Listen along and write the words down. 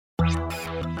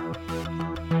Hey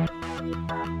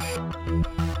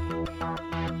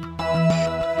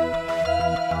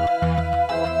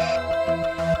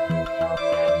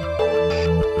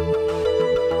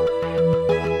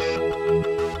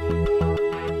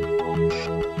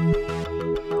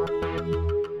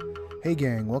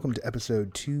gang, welcome to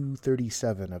episode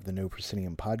 237 of the No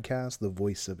Proscenium podcast, the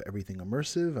voice of everything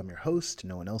immersive. I'm your host,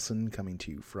 Noah Nelson, coming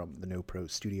to you from the No Pro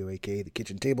studio, aka the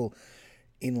kitchen table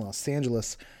in Los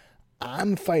Angeles.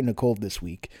 I'm fighting a cold this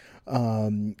week.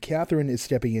 Catherine is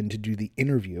stepping in to do the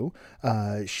interview.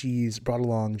 She's brought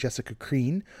along Jessica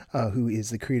Creane, who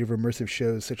is the creator of immersive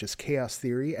shows such as Chaos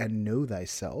Theory and Know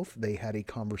Thyself. They had a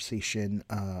conversation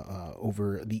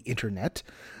over the internet.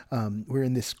 We're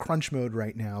in this crunch mode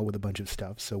right now with a bunch of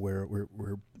stuff, so we're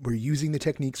using the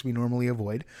techniques we normally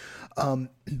avoid.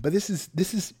 But this is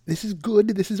good.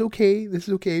 This is okay. This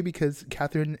is okay because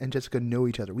Catherine and Jessica know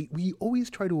each other. We always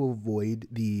try to avoid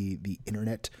the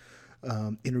internet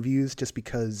interviews just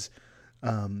because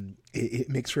it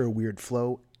makes for a weird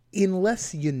flow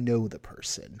unless you know the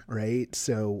person, right?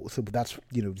 So that's,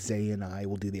 Zay and I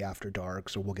will do the after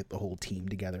darks, or we'll get the whole team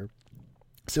together.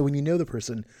 So when you know the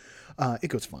person, it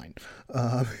goes fine.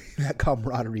 That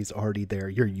camaraderie is already there.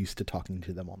 You're used to talking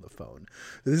to them on the phone.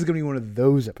 This is going to be one of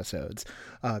those episodes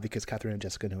because Catherine and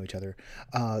Jessica know each other.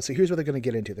 So here's what they're going to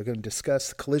get into. They're going to discuss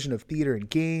the collision of theater and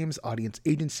games, audience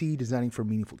agency, designing for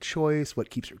meaningful choice, what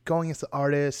keeps her going as an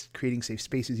artist, creating safe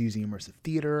spaces using immersive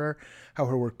theater, how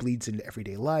her work bleeds into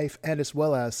everyday life, and as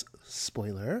well as,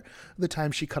 spoiler, the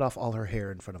time she cut off all her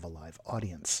hair in front of a live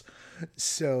audience.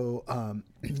 So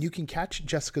you can catch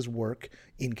Jessica's work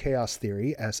in Chaos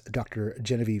Theory as Dr.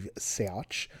 Genevieve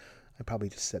Seach. I probably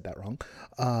just said that wrong.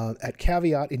 At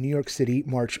Caveat in New York City,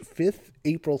 March 5th,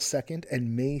 April 2nd,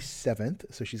 and May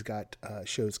 7th. So she's got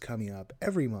shows coming up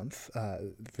every month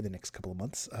for the next couple of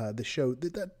months. The show,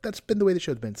 that's been the way the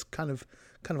show's been. It's kind of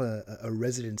a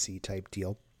residency type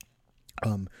deal.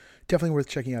 Definitely worth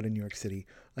checking out in New York City.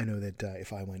 I know that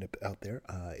if I wind up out there,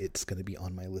 it's going to be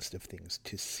on my list of things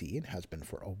to see. It has been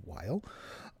for a while.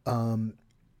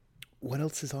 What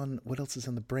else is on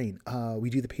the brain? We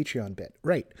do the Patreon bit,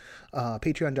 right?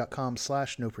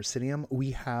 Patreon.com/NoProscenium.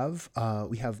 We have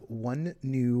one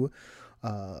new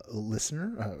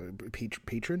listener,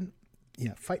 patron.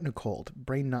 Yeah, fighting a cold.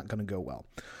 Brain not going to go well.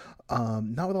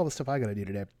 Not with all the stuff I got to do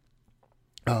today.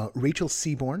 Rachel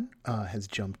Seaborn has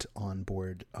jumped on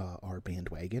board our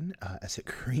bandwagon as it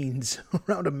careens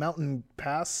around a mountain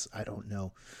pass. I don't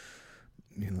know.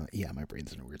 Yeah, my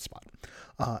brain's in a weird spot.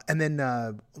 And then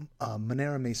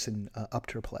Monera Mason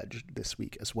upped her pledge this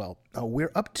week as well.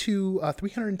 We're up to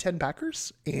 310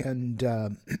 backers and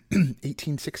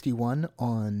 1861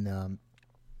 on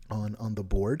the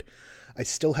board. I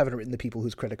still haven't written the people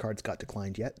whose credit cards got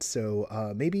declined yet, so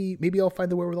maybe I'll find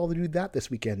the wherewithal to do that this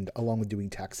weekend, along with doing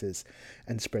taxes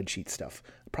and spreadsheet stuff.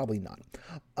 Probably not.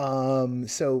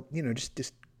 So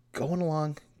just going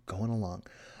along.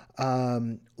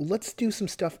 Let's do some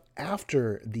stuff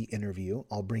after the interview.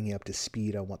 I'll bring you up to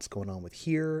speed on what's going on with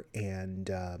here, and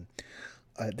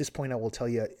at this point, I will tell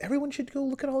you, everyone should go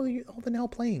look at all the now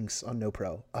playings on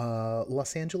NoPro.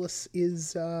 Los Angeles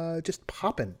is just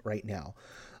popping right now.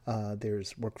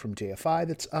 There's work from JFI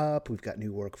that's up. We've got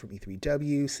new work from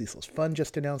E3W. Ceaseless Fun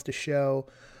just announced a show.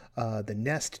 The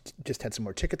Nest just had some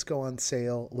more tickets go on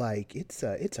sale. Like, it's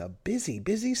a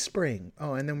busy spring.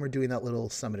 Oh, and then we're doing that little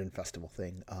Summit and Festival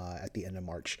thing at the end of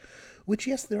March, which,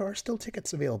 yes, there are still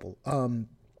tickets available.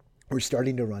 We're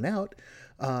starting to run out,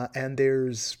 and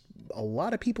there's a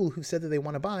lot of people who said that they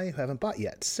want to buy who haven't bought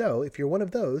yet. So if you're one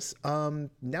of those,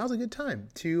 now's a good time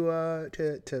to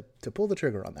pull the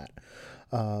trigger on that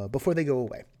before they go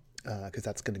away, because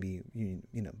that's going to be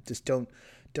just don't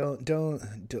no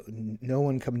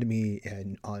one come to me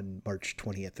on March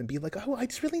 20th and be like, oh, I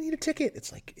just really need a ticket.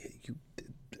 It's like,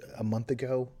 a month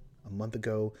ago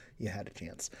you had a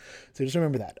chance. So just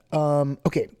remember that.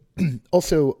 Okay.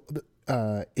 Also,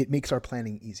 it makes our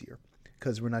planning easier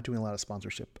because we're not doing a lot of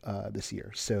sponsorship this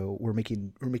year. So we're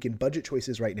making budget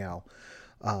choices right now.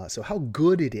 So how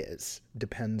good it is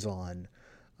depends on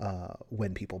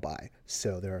when people buy.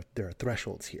 So there are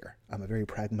thresholds here. I'm a very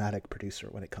pragmatic producer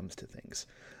when it comes to things.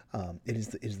 It is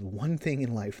the one thing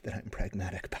in life that I'm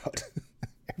pragmatic about.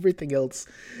 Everything else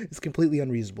is completely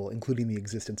unreasonable, including the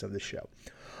existence of this show.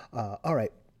 All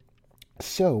right.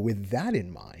 So with that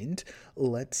in mind,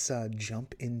 let's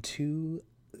jump into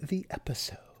the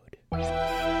episode.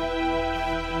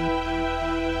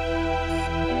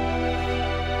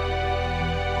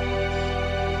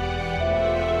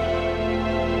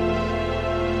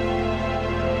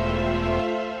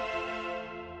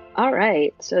 All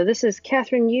right, so this is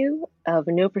Catherine Yu, of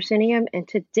No Proscenium, and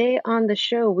today on the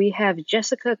show we have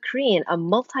Jessica Creane, a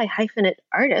multi-hyphenate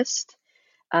artist.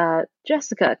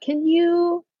 Jessica, can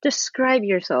you describe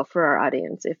yourself for our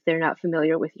audience if they're not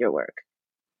familiar with your work?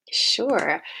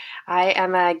 Sure. I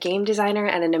am a game designer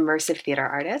and an immersive theater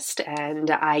artist, and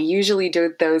I usually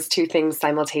do those two things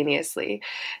simultaneously.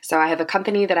 So I have a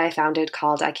company that I founded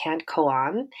called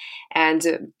IKantKoan,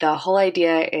 and the whole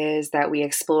idea is that we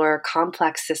explore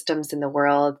complex systems in the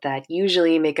world that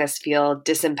usually make us feel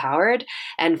disempowered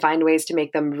and find ways to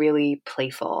make them really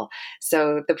playful.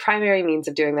 So the primary means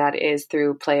of doing that is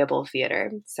through playable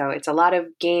theater. So it's a lot of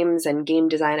games and game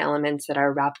design elements that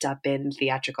are wrapped up in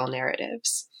theatrical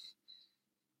narratives.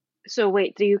 So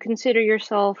wait, do you consider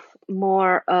yourself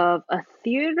more of a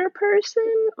theater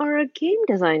person or a game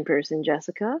design person,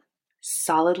 Jessica?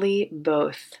 Solidly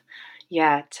both.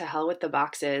 Yeah, to hell with the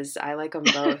boxes. I like them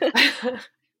both.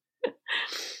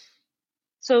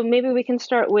 So maybe we can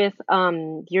start with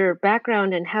your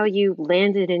background and how you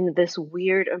landed in this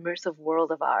weird immersive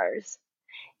world of ours.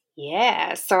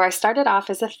 Yeah, so I started off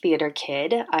as a theater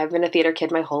kid. I've been a theater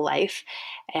kid my whole life.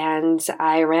 And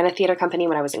I ran a theater company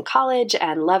when I was in college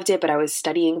and loved it, but I was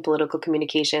studying political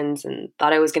communications and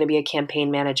thought I was going to be a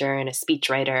campaign manager and a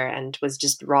speechwriter and was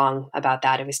just wrong about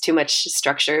that. It was too much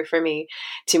structure for me,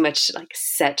 too much like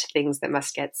set things that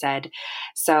must get said.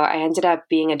 So I ended up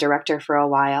being a director for a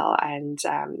while and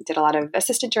did a lot of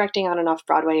assistant directing on and off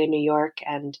Broadway in New York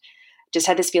and just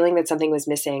had this feeling that something was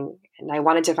missing. And I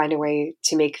wanted to find a way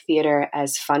to make theater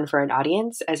as fun for an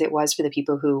audience as it was for the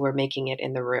people who were making it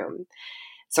in the room.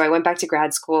 So I went back to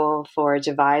grad school for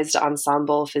devised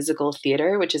ensemble physical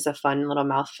theater, which is a fun little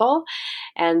mouthful.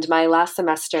 And my last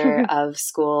semester of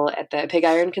school at the Pig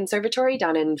Iron Conservatory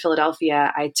down in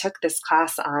Philadelphia, I took this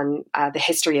class on the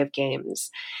history of games.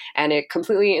 And it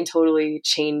completely and totally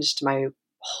changed my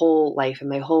whole life and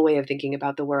my whole way of thinking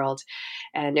about the world.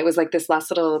 And it was like this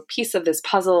last little piece of this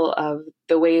puzzle of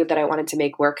the way that I wanted to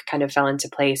make work kind of fell into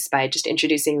place by just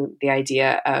introducing the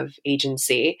idea of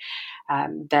agency,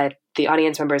 that the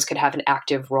audience members could have an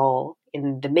active role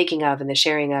in the making of and the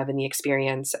sharing of and the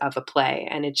experience of a play.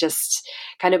 And it just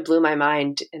kind of blew my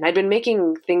mind. And I'd been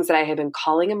making things that I had been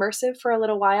calling immersive for a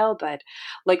little while, but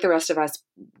like the rest of us,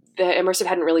 the immersive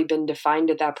hadn't really been defined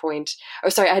at that point. Oh,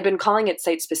 sorry, I had been calling it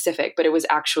site specific, but it was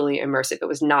actually immersive. It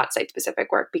was not site specific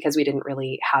work because we didn't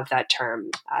really have that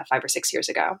term 5 or 6 years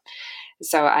ago.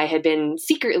 So I had been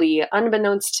secretly,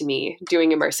 unbeknownst to me,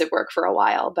 doing immersive work for a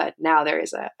while, but now there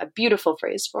is a beautiful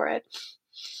phrase for it.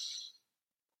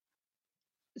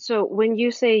 So when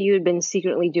you say you had been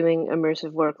secretly doing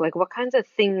immersive work, like what kinds of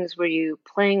things were you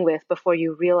playing with before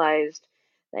you realized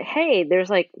that, hey, there's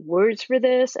like words for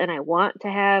this and I want to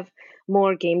have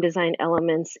more game design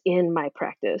elements in my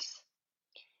practice?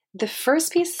 The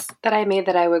first piece that I made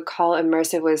that I would call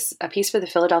immersive was a piece for the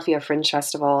Philadelphia Fringe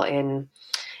Festival in,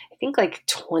 I think, like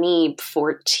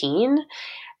 2014.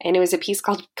 And it was a piece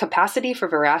called Capacity for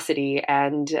Veracity,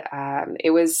 and it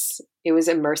was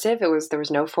immersive. There was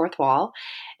no fourth wall,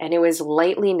 and it was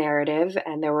lightly narrative,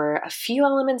 and there were a few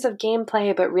elements of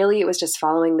gameplay, but really it was just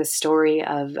following the story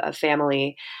of a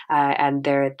family and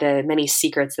the many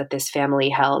secrets that this family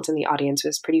held, and the audience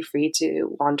was pretty free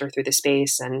to wander through the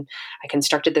space. And I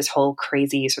constructed this whole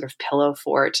crazy sort of pillow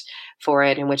fort for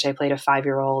it, in which I played a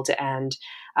 5-year-old and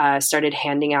started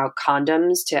handing out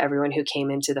condoms to everyone who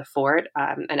came into the fort,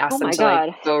 and Oh asked them my to like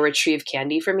God. go retrieve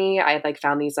candy for me. I had like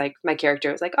found these, like my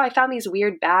character was like, oh, I found these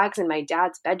weird bags in my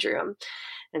dad's bedroom.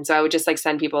 And so I would just like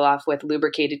send people off with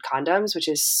lubricated condoms, which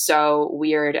is so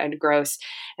weird and gross.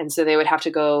 And so they would have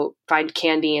to go find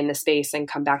candy in the space and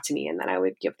come back to me, and then I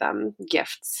would give them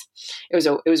gifts. It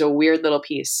was a weird little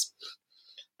piece.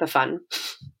 The fun.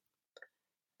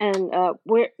 And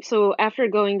so after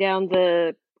going down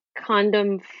the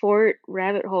condom fort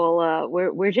rabbit hole,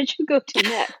 where did you go to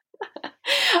next?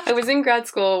 I was in grad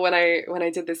school when I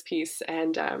did this piece,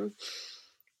 and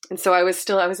so I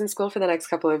was in school for the next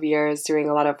couple of years doing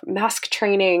a lot of mask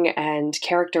training and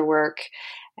character work,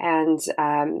 and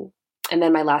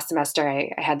then my last semester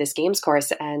I had this games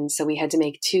course, and so we had to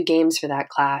make 2 games for that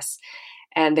class,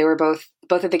 and they were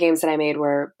both of the games that I made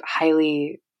were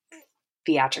highly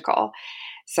theatrical.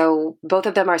 So both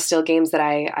of them are still games that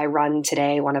I run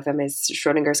today. One of them is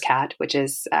Schrodinger's Cat, which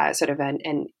is sort of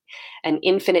an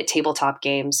infinite tabletop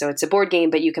game. So it's a board game,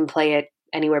 but you can play it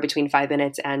anywhere between 5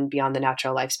 minutes and beyond the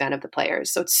natural lifespan of the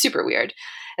players. So it's super weird.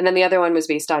 And then the other one was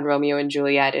based on Romeo and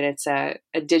Juliet, and it's a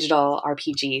digital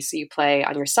RPG. So you play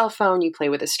on your cell phone, you play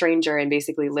with a stranger, and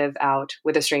basically live out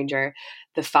with a stranger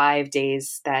the 5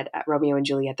 days that Romeo and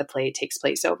Juliet, the play, takes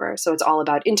place over. So it's all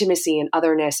about intimacy and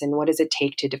otherness, and what does it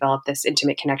take to develop this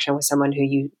intimate connection with someone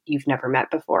who you've never met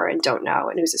before and don't know,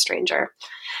 and who's a stranger.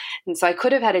 And so I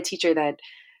could have had a teacher that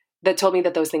told me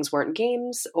that those things weren't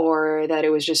games, or that it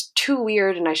was just too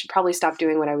weird and I should probably stop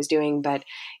doing what I was doing. But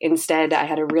instead, I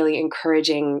had a really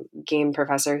encouraging game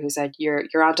professor who said, you're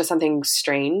onto something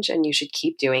strange and you should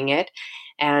keep doing it.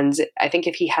 And I think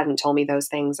if he hadn't told me those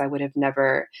things, I would have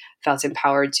never felt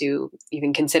empowered to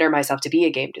even consider myself to be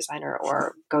a game designer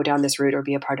or go down this route or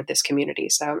be a part of this community.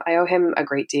 So I owe him a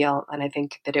great deal. And I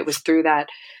think that it was through that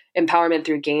empowerment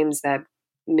through games that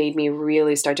made me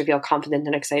really start to feel confident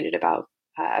and excited about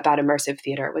immersive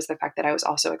theater. Was the fact that I was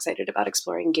also excited about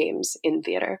exploring games in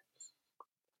theater.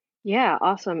 Yeah,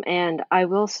 awesome. And I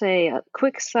will say a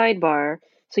quick sidebar.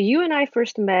 So you and I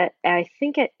first met, I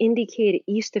think at Indiecade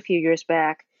East a few years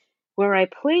back, where I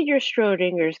played your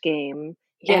Schrodinger's game.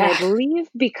 And I believe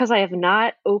because I have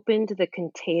not opened the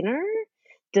container,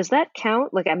 does that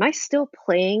count? Like, am I still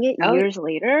playing it years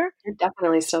later? You're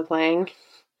definitely still playing.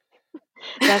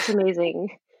 That's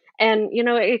amazing. And,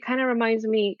 it kind of reminds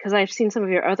me, because I've seen some of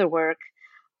your other work,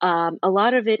 a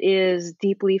lot of it is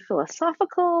deeply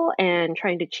philosophical and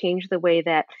trying to change the way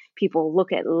that people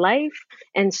look at life.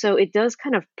 And so it does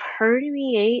kind of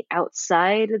permeate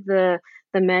outside the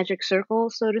magic circle,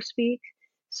 so to speak.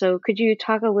 So could you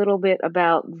talk a little bit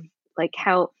about like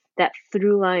how that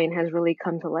through line has really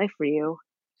come to life for you?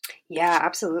 Yeah,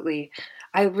 absolutely.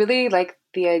 I really like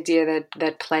the idea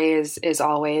that play is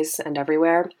always and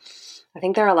everywhere. I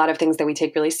think there are a lot of things that we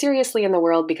take really seriously in the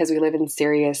world because we live in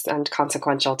serious and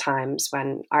consequential times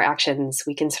when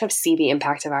we can sort of see the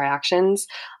impact of our actions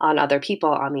on other people,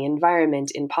 on the environment,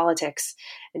 in politics.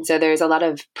 And so there's a lot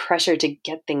of pressure to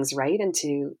get things right and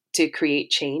to create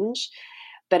change.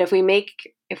 But if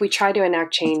we try to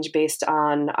enact change based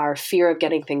on our fear of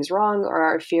getting things wrong, or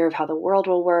our fear of how the world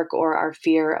will work, or our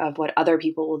fear of what other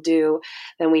people will do,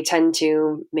 then we tend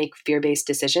to make fear-based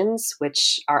decisions,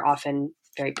 which are often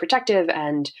very protective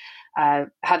and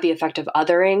have the effect of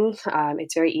othering.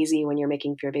 It's very easy when you're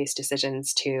making fear-based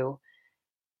decisions to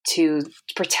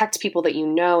protect people that you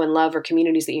know and love, or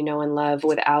communities that you know and love,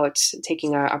 without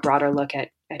taking a broader look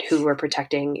at who we're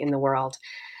protecting in the world.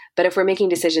 But if we're making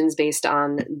decisions based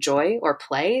on joy or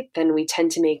play, then we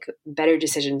tend to make better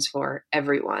decisions for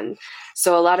everyone.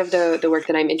 So a lot of the work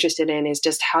that I'm interested in is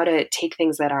just how to take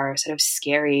things that are sort of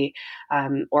scary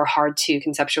or hard to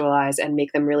conceptualize and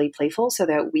make them really playful, so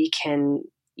that we can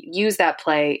use that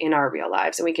play in our real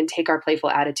lives, and we can take our playful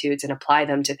attitudes and apply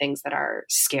them to things that are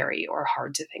scary or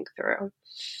hard to think through,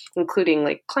 including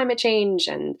like climate change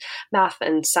and math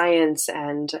and science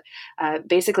and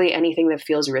basically anything that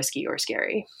feels risky or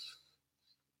scary.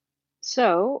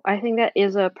 So I think that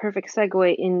is a perfect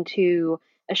segue into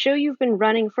a show you've been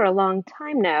running for a long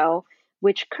time now,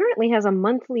 which currently has a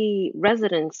monthly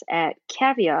residence at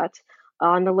Caveat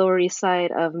on the Lower East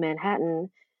Side of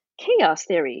Manhattan, Chaos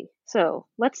Theory. So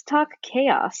let's talk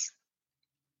chaos.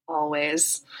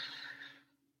 Always.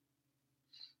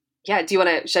 Yeah,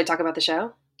 should I talk about the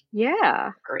show?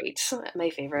 Yeah. Great. My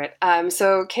favorite.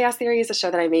 So Chaos Theory is a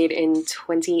show that I made in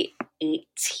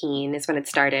 2018 is when it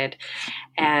started.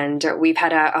 And we've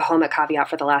had a home at Caveat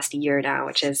for the last year now,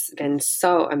 which has been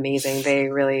so amazing. They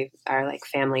really are like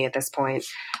family at this point.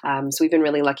 So we've been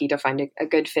really lucky to find a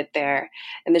good fit there.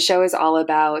 And the show is all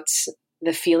about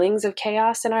the feelings of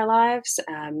chaos in our lives,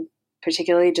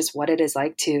 particularly just what it is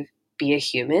like to be a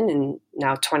human in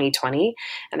now 2020,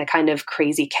 and the kind of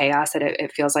crazy chaos that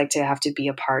it feels like to have to be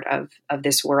a part of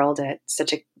this world at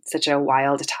such a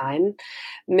wild time,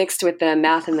 mixed with the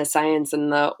math and the science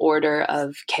and the order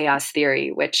of chaos theory,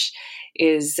 which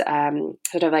is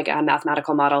sort of like a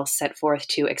mathematical model set forth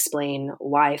to explain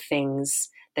why things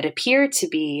that appear to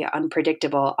be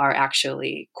unpredictable are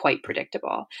actually quite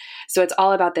predictable. So it's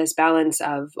all about this balance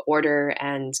of order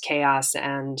and chaos,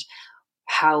 and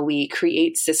how we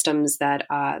create systems that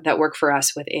work for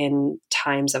us within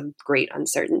times of great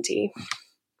uncertainty.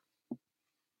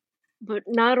 But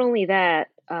not only that,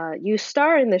 you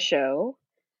star in the show.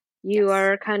 You Yes.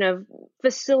 are kind of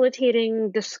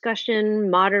facilitating discussion,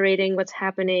 moderating what's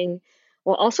happening,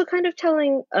 while also kind of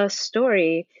telling a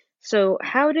story. So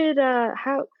how did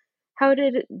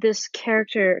this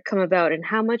character come about, and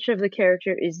how much of the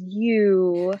character is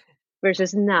you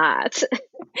versus not?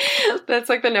 That's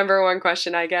like the number one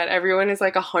question I get. Everyone is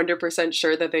like 100%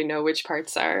 sure that they know which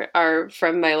parts are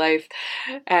from my life.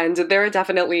 And there are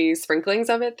definitely sprinklings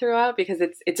of it throughout, because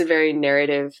it's a very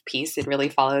narrative piece. It really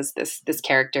follows this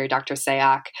character, Dr.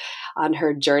 Sayak, on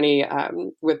her journey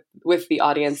with the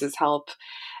audience's help.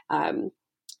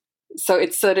 So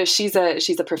it's sort of she's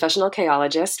a professional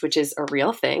chaologist, which is a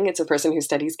real thing. It's a person who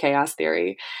studies chaos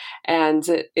theory, and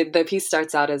the piece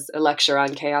starts out as a lecture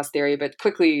on chaos theory, but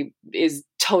quickly is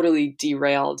totally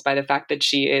derailed by the fact that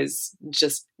she is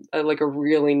just like a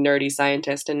really nerdy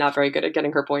scientist and not very good at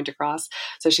getting her point across.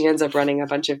 So she ends up running a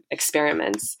bunch of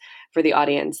experiments for the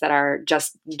audience that are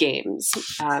just games.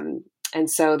 And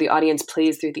so the audience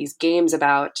plays through these games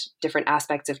about different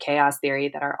aspects of chaos theory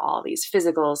that are all these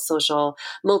physical, social,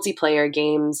 multiplayer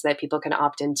games that people can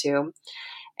opt into.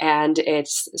 And it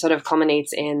sort of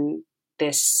culminates in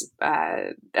this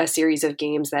a series of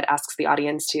games that asks the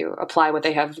audience to apply what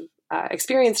they have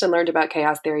experienced and learned about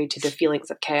chaos theory to the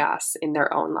feelings of chaos in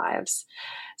their own lives.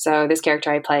 So this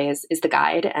character I play is the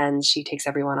guide, and she takes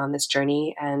everyone on this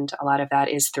journey. And a lot of that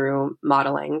is through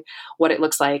modeling what it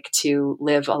looks like to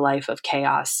live a life of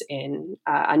chaos in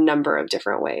a number of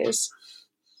different ways.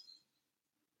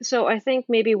 So I think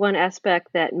maybe one aspect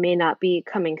that may not be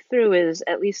coming through is,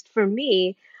 at least for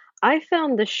me, I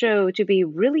found the show to be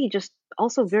really just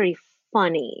also very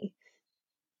funny.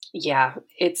 Yeah,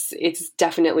 it's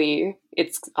definitely,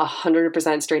 it's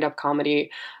 100% straight up comedy.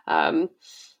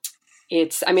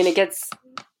 It gets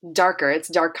darker. It's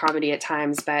dark comedy at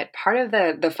times, but part of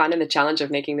the fun and the challenge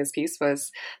of making this piece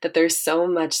was that there's so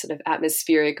much sort of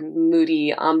atmospheric,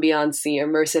 moody, ambiance-y,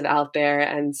 immersive out there.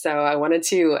 And so I wanted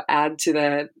to add to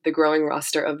the growing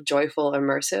roster of joyful,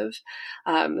 immersive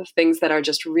things that are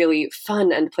just really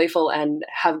fun and playful and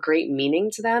have great meaning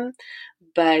to them,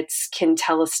 but can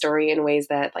tell a story in ways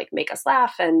that like make us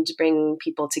laugh and bring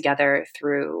people together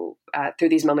through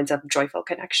these moments of joyful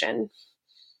connection.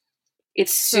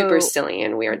 It's super silly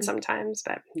and weird sometimes,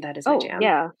 but that is my jam.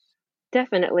 Yeah,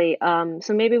 definitely.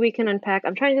 So maybe we can unpack.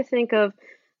 I'm trying to think of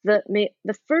the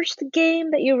first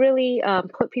game that you really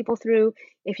put people through.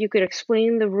 If you could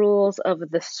explain the rules of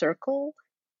the circle.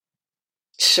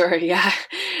 Sure, yeah.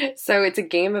 So it's a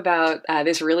game about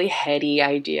this really heady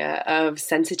idea of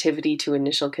sensitivity to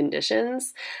initial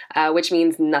conditions, which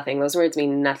means nothing. Those words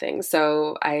mean nothing.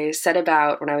 So I set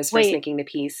about when I was first making the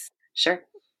piece. Sure.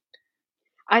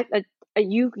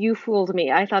 You fooled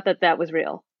me. I thought that was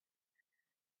real.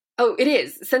 Oh, it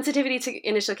is. Sensitivity to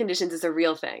initial conditions is a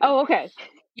real thing. Oh, okay.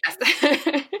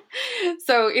 Yes.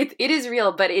 So it is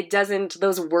real, but it doesn't,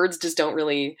 those words just don't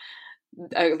really,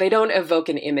 they don't evoke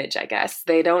an image, I guess.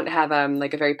 They don't have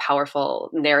like a very powerful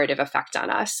narrative effect on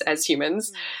us as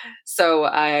humans. So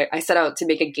I set out to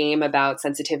make a game about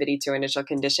sensitivity to initial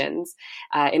conditions,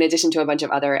 in addition to a bunch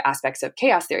of other aspects of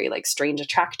chaos theory, like strange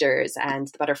attractors and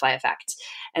the butterfly effect.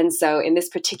 And so in this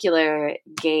particular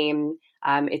game,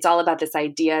 it's all about this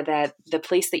idea that the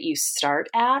place that you start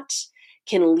at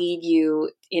can lead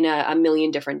you in a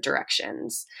million different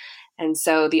directions. And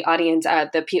so the audience,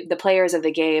 the players of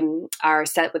the game are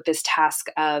set with this task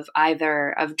of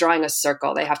drawing a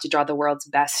circle. They have to draw the world's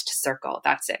best circle.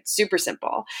 That's it. Super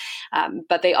simple.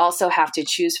 But they also have to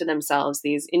choose for themselves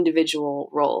these individual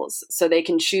roles. So they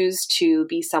can choose to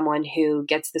be someone who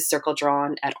gets the circle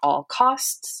drawn at all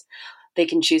costs. They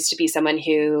can choose to be someone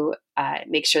who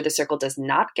makes sure the circle does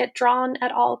not get drawn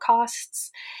at all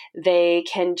costs. They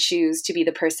can choose to be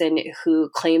the person who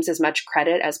claims as much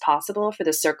credit as possible for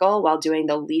the circle while doing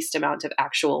the least amount of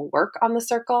actual work on the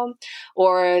circle.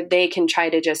 Or they can try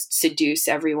to just seduce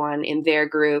everyone in their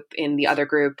group, in the other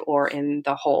group, or in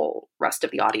the whole rest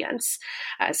of the audience.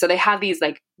 So they have these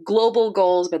like global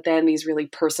goals, but then these really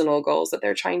personal goals that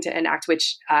they're trying to enact,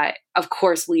 which of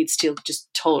course leads to just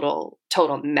total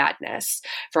madness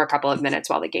for a couple of minutes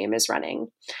while the game is running.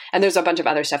 And there's a bunch of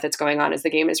other stuff that's going on as the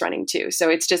game is running too. So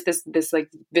it's just this like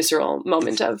visceral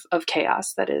moment of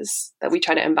chaos that we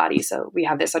try to embody. So we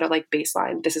have this sort of like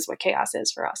baseline. This is what chaos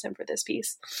is for us and for this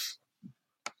piece.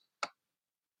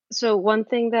 So one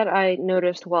thing that I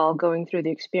noticed while going through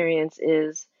the experience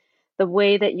is the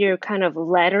way that you're kind of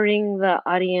laddering the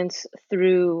audience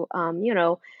through,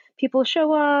 people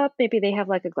show up, maybe they have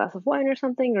like a glass of wine or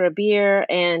something or a beer,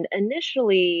 and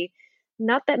initially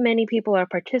not that many people are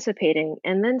participating,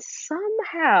 and then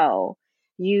somehow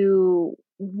you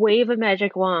wave a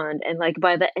magic wand, and like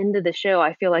by the end of the show,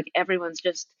 I feel like everyone's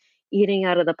just eating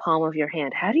out of the palm of your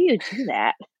hand. How do you do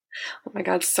that? Oh my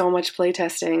God, so much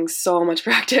playtesting, so much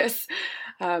practice.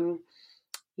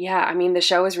 Yeah, I mean, the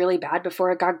show was really bad before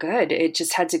it got good. It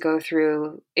just had to go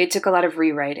through, it took a lot of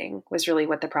rewriting, was really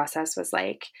what the process was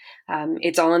like.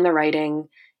 It's all in the writing.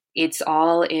 It's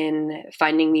all in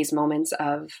finding these moments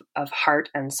of heart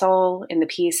and soul in the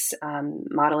piece.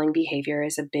 Modeling behavior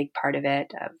is a big part of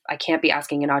it. I can't be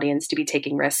asking an audience to be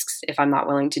taking risks if I'm not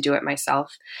willing to do it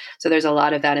myself. So there's a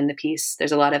lot of that in the piece.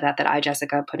 There's a lot of that I,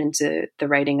 Jessica, put into the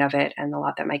writing of it, and a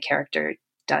lot that my character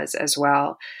does as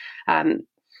well.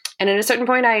 And at a certain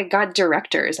point, I got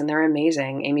directors, and they're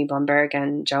amazing. Amy Blumberg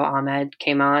and Joe Ahmed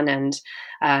came on, and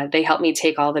they helped me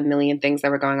take all the million things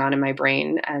that were going on in my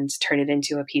brain and turn it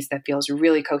into a piece that feels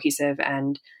really cohesive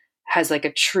and has like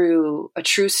a true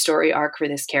story arc for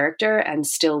this character, and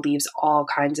still leaves all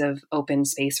kinds of open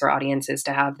space for audiences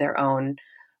to have their own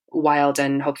wild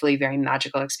and hopefully very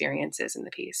magical experiences in the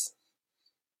piece.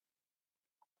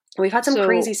 We've had some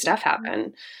crazy stuff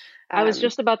happen. I was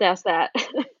just about to ask that.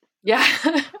 Yeah.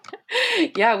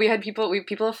 Yeah, we had people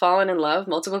have fallen in love.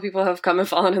 Multiple people have come and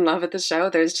fallen in love at the show.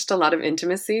 There's just a lot of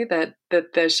intimacy that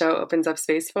the show opens up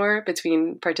space for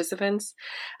between participants.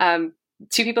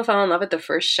 Two people fell in love at the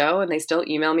first show, and they still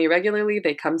email me regularly.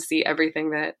 They come see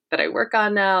everything that I work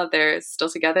on now. They're still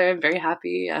together. I'm very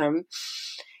happy.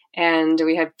 And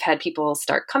we have had people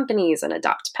start companies and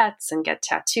adopt pets and get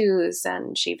tattoos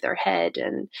and shave their head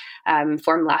and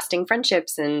form lasting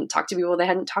friendships and talk to people they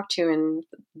hadn't talked to in,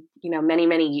 many,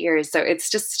 many years. So it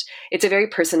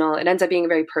ends up being a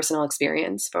very personal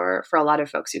experience for a lot of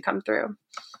folks who come through.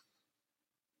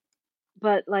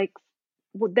 But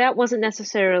that wasn't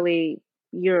necessarily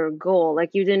your goal.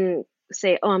 Like, you didn't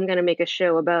say, oh, I'm going to make a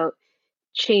show about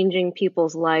changing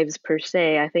people's lives per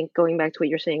se. I think going back to what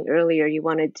you're saying earlier, you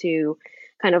wanted to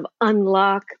kind of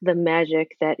unlock the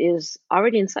magic that is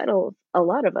already inside of a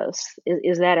lot of us.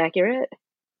 Is that accurate?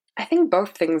 I think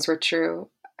both things were true.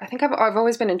 I think I've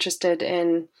always been interested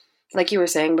in, like you were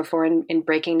saying before, in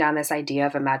breaking down this idea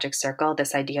of a magic circle,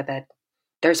 this idea that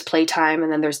there's playtime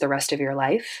and then there's the rest of your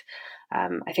life.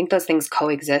 I think those things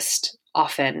coexist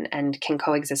often and can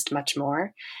coexist much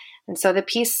more. And so the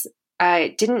piece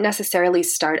didn't necessarily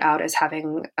start out as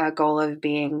having a goal of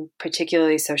being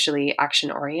particularly socially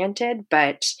action-oriented,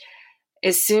 but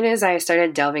as soon as I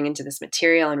started delving into this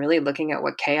material and really looking at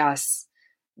what chaos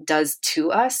does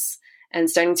to us and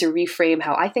starting to reframe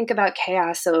how I think about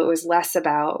chaos, so it was less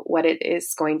about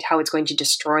how it's going to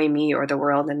destroy me or the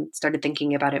world, and started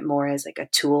thinking about it more as like a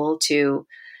tool to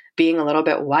being a little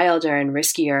bit wilder and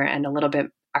riskier and a little bit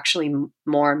actually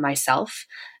more myself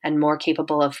and more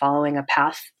capable of following a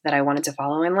path that I wanted to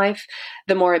follow in life,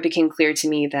 the more it became clear to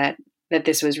me that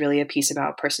this was really a piece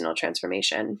about personal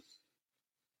transformation.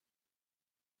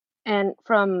 And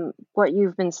from what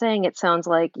you've been saying, it sounds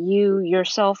like you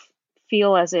yourself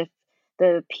feel as if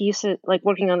the pieces, like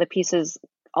working on the pieces,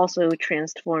 also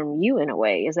transform you in a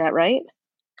way. Is that right?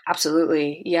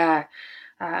 Absolutely. Yeah.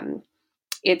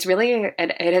 It's really,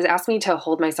 it has asked me to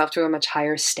hold myself to a much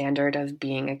higher standard of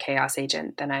being a chaos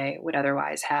agent than I would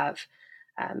otherwise have.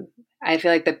 I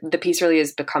feel like the piece really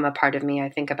has become a part of me. I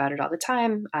think about it all the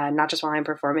time, not just while I'm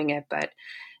performing it, but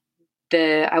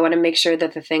I want to make sure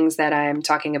that the things that I'm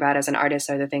talking about as an artist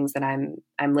are the things that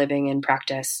I'm living in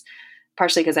practice,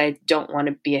 partially because I don't want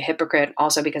to be a hypocrite,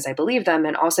 also because I believe them,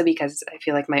 and also because I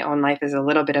feel like my own life is a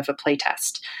little bit of a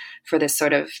playtest for this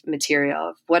sort of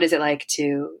material. What is it like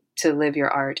to live your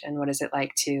art, and what is it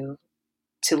like to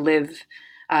live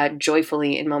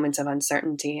joyfully in moments of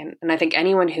uncertainty? And I think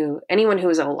anyone who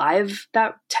is alive,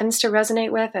 that tends to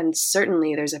resonate with, and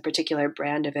certainly there's a particular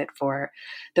brand of it for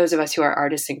those of us who are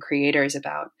artists and creators,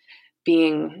 about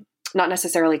being not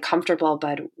necessarily comfortable,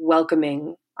 but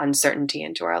welcoming uncertainty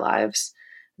into our lives.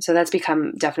 So that's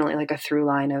become definitely like a through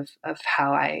line of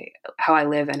how I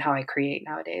live and how I create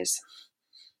nowadays.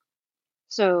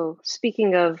 So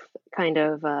speaking of kind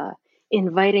of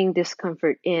inviting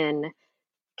discomfort in,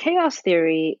 chaos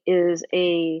theory is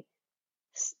a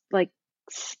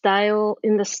style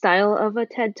of a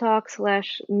TED Talk /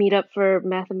 meetup for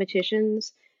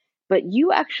mathematicians, but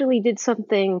you actually did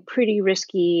something pretty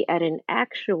risky at an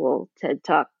actual TED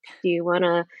Talk. Do you want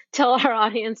to tell our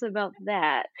audience about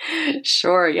that?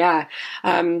 Sure, yeah.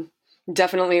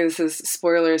 Definitely, this is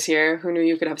spoilers here. Who knew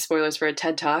you could have spoilers for a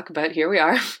TED Talk? But here we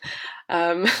are.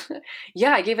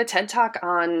 Yeah, I gave a TED Talk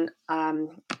on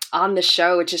the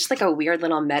show, which is like a weird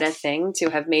little meta thing to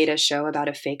have made a show about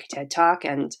a fake TED Talk,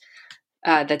 and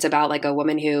that's about like a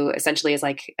woman who essentially is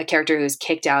like a character who's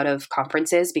kicked out of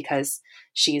conferences because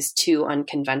she's too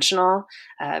unconventional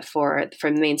for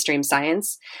mainstream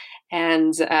science.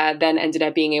 And then ended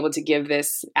up being able to give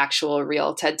this actual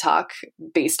real TED Talk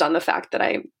based on the fact that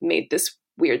I made this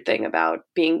weird thing about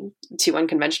being too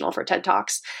unconventional for TED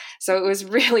Talks. So it was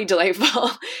really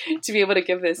delightful to be able to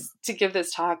give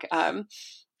this talk. And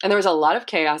there was a lot of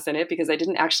chaos in it because I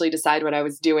didn't actually decide what I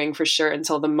was doing for sure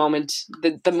until the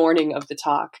morning of the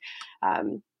talk.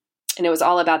 And it was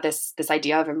all about this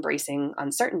idea of embracing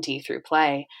uncertainty through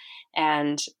play.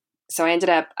 And so I ended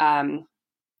up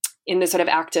in this sort of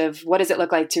act of what does it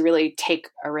look like to really take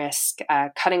a risk,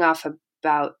 cutting off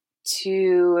about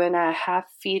 2.5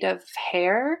 feet of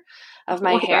hair of Oh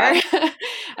my my hair. God.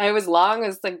 It was long, it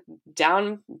was like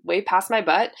down way past my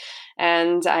butt.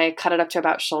 And I cut it up to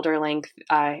about shoulder length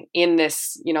in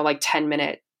this, like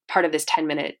 10-minute part of this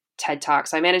 10-minute TED Talk.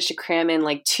 So I managed to cram in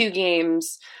like 2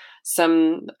 games,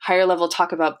 some higher level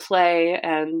talk about play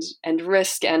and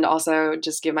risk, and also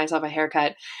just give myself a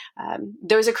haircut.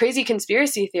 There was a crazy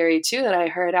conspiracy theory too that I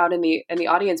heard out in the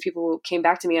audience. People came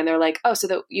back to me and they're like, "Oh, so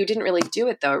that you didn't really do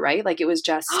it though, right? Like it was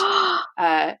just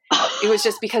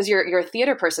because you're a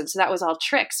theater person, so that was all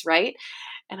tricks, right?"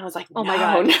 And I was like, Oh my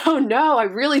God. no, I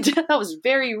really did. That was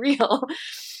very real.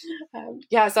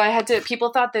 So I had to,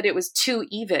 people thought that it was too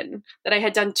even, that I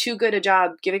had done too good a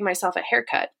job giving myself a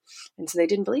haircut. And so they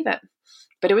didn't believe it.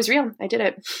 But it was real. I did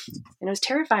it. And it was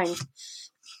terrifying.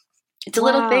 It's a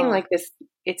little thing like this.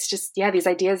 It's just, these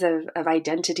ideas of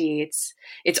identity.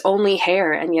 It's only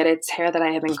hair, and yet it's hair that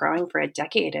I have been growing for a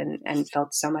decade and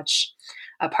felt so much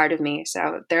a part of me.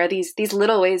 So there are these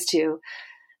little ways to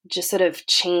just sort of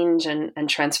change and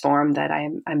transform that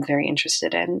I'm very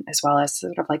interested in, as well as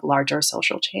sort of like larger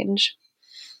social change.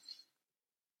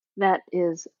 That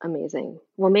is amazing.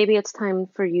 Well, maybe it's time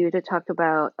for you to talk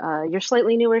about your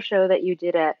slightly newer show that you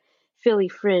did at Philly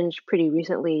Fringe pretty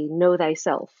recently, Know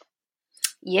Thyself.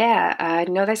 Yeah,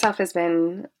 Know Thyself has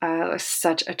been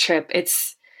such a trip.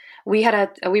 We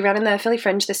ran in the Philly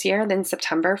Fringe this year, then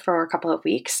September for a couple of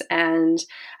weeks, and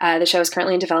the show is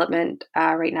currently in development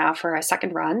right now for a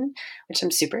second run, which I'm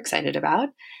super excited about.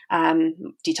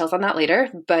 Details on that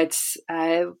later, but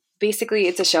basically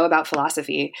it's a show about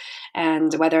philosophy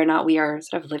and whether or not we are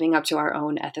sort of living up to our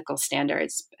own ethical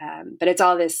standards. But it's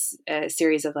all this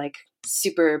series of like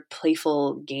super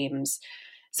playful games.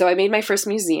 So I made my first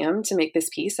museum to make this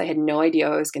piece. I had no idea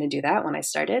I was going to do that when I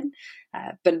started.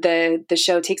 But the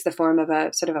show takes the form of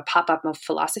a sort of a pop-up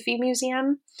philosophy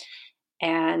museum.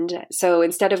 And so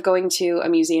instead of going to a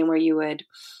museum where you would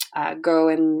go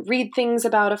and read things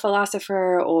about a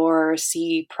philosopher or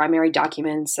see primary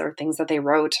documents or things that they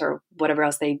wrote or whatever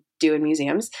else they do in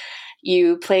museums,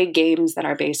 you play games that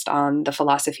are based on the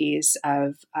philosophies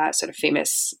of sort of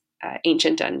famous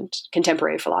ancient and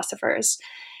contemporary philosophers.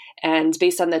 And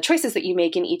based on the choices that you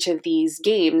make in each of these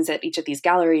games at each of these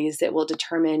galleries, it will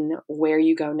determine where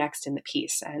you go next in the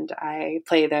piece. And I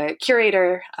play the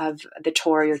curator of the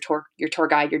tour, your tour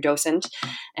guide, your docent,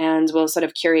 and we'll sort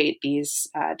of curate these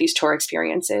tour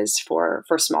experiences for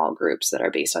small groups that are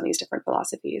based on these different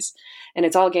philosophies. And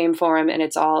it's all game form, and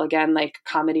it's all, again, like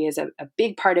comedy is a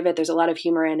big part of it. There's a lot of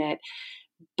humor in it,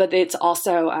 but it's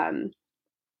also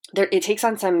it takes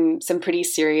on some pretty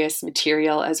serious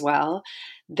material as well.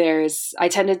 I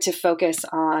tended to focus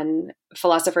on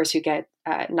philosophers who get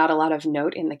not a lot of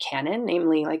note in the canon,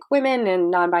 namely like women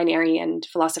and non-binary and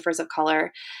philosophers of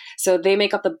color. So they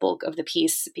make up the bulk of the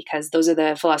piece because those are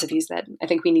the philosophies that I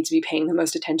think we need to be paying the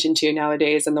most attention to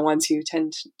nowadays, and the ones who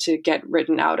tend to get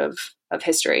written out of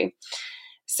history.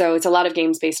 So it's a lot of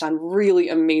games based on really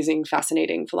amazing,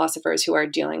 fascinating philosophers who are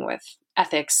dealing with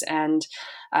ethics and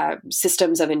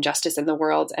systems of injustice in the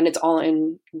world, and it's all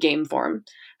in game form.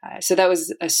 So that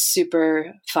was a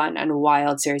super fun and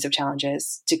wild series of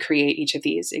challenges to create each of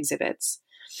these exhibits.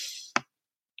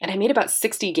 And I made about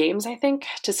 60 games, I think,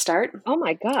 to start. Oh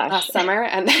my gosh. Last summer.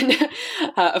 And then,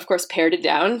 of course, pared it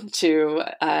down to,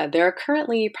 there are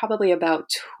currently probably about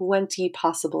 20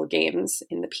 possible games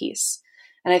in the piece.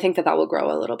 And I think that will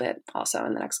grow a little bit also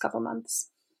in the next couple months.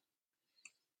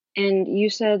 And you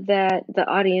said that the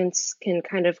audience can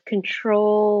kind of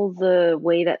control the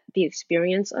way that the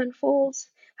experience unfolds.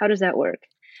 How does that work?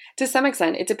 To some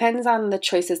extent, it depends on the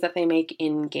choices that they make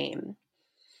in game.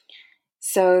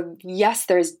 So yes,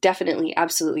 there's definitely,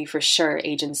 absolutely, for sure,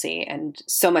 agency. And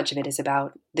so much of it is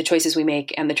about the choices we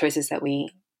make and the choices that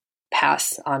we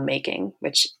pass on making,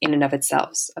 which in and of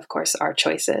itself, of course, are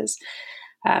choices.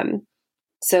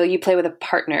 So you play with a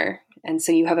partner. And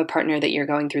so you have a partner that you're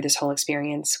going through this whole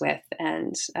experience with.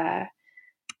 And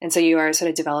so you are sort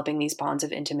of developing these bonds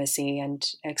of intimacy and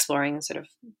exploring sort of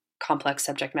complex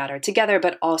subject matter together,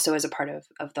 but also as a part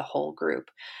of the whole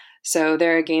group. So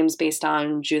there are games based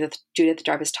on Judith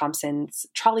Jarvis Thomson's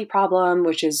trolley problem,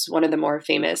 which is one of the more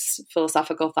famous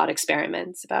philosophical thought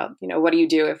experiments about, what do you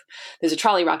do if there's a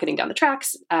trolley rocketing down the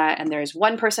tracks and there's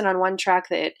one person on one track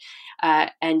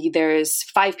and there's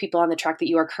 5 people on the track that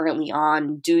you are currently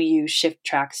on. Do you shift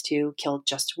tracks to kill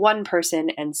just one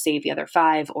person and save the other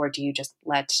 5, or do you just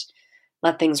let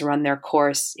things run their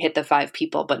course, hit the 5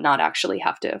 people, but not actually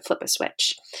have to flip a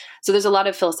switch? So there's a lot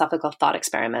of philosophical thought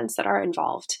experiments that are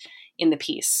involved in the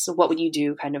piece. What would you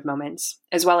do kind of moments,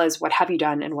 as well as what have you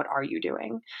done and what are you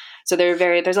doing? So there's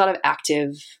a lot of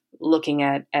active looking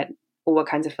at what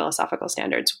kinds of philosophical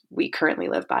standards we currently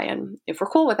live by, and if we're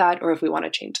cool with that or if we want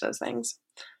to change those things.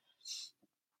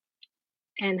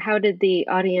 And how did the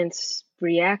audience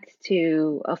react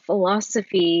to a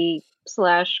philosophy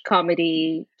 /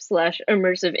 comedy /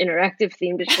 immersive interactive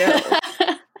themed show?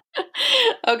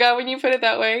 Oh God, when you put it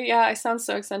that way, yeah, I sound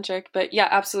so eccentric, but yeah,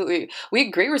 absolutely. We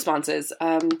had great responses.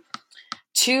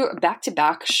 2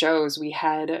 back-to-back shows, we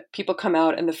had people come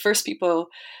out, and the first people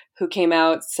who came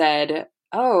out said,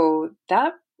 "Oh,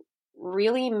 that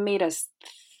really made us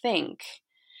think."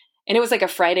 And it was like a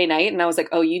Friday night, and I was like,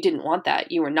 "Oh, you didn't want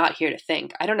that. You were not here to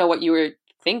think. I don't know what you were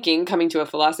thinking coming to a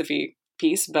philosophy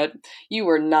piece, but you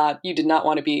did not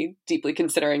want to be deeply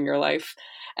considering your life."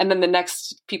 And then the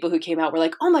next people who came out were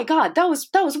like, "Oh my God, that was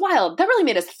wild. That really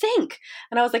made us think."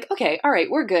 And I was like, "Okay, all right,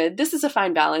 we're good. This is a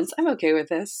fine balance. I'm okay with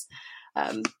this."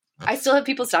 I still have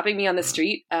people stopping me on the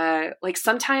street, like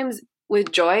sometimes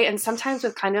with joy and sometimes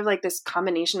with kind of like this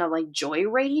combination of like joy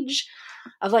rage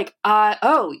of like,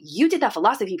 "Oh, you did that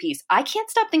philosophy piece. I can't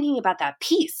stop thinking about that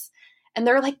piece." And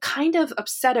they're like kind of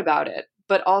upset about it,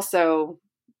 but also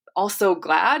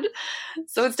glad.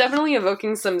 So it's definitely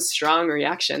evoking some strong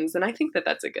reactions. And I think that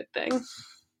that's a good thing.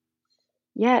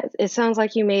 Yeah, it sounds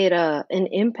like you made an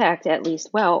impact at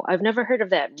least. Wow, I've never heard of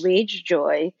that rage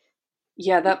joy.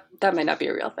 Yeah, that might not be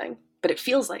a real thing, but it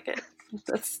feels like it.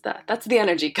 That's the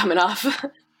energy coming off.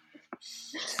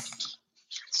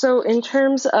 So, in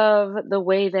terms of the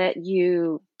way that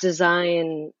you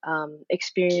design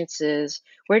experiences,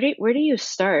 where do you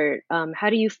start? How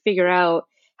do you figure out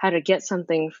how to get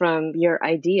something from your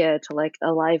idea to like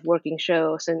a live working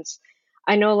show? Since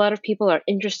I know a lot of people are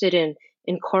interested in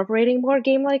incorporating more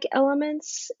game-like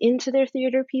elements into their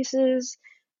theater pieces,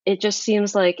 it just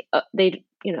seems like they,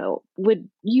 would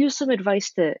use some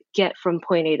advice to get from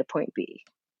point A to point B.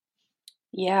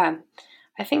 Yeah,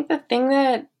 I think the thing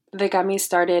that got me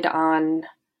started on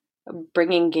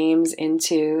bringing games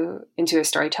into a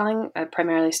storytelling,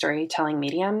 primarily storytelling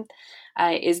medium,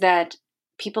 is that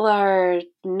people are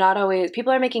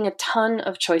making a ton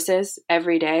of choices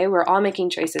every day. We're all making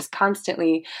choices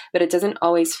constantly, but it doesn't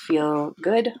always feel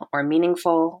good or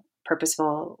meaningful,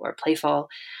 purposeful, or playful.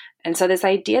 And so this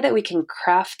idea that we can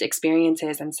craft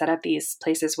experiences and set up these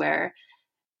places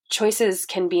choices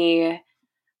can be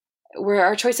where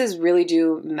our choices really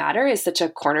do matter is such a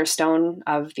cornerstone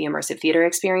of the immersive theater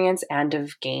experience and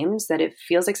of games that it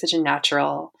feels like such a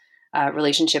natural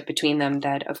relationship between them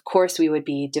that, of course, we would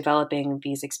be developing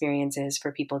these experiences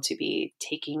for people to be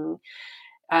taking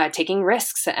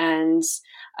risks and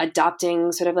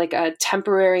adopting sort of like a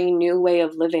temporary new way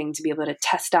of living to be able to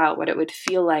test out what it would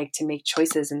feel like to make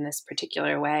choices in this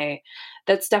particular way.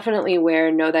 That's definitely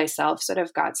where Know Thyself sort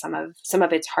of got some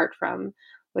of its heart from,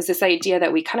 was this idea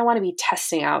that we kind of want to be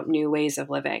testing out new ways of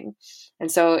living. And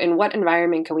so in what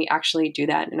environment can we actually do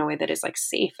that in a way that is like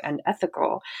safe and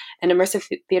ethical? And immersive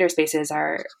theater spaces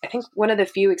are, I think, one of the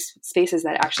few spaces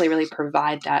that actually really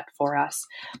provide that for us.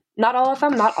 Not all of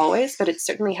them, not always, but it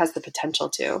certainly has the potential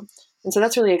to. And so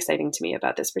that's really exciting to me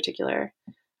about this particular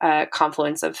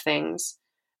confluence of things.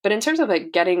 But in terms of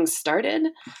like getting started,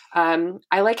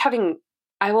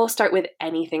 I will start with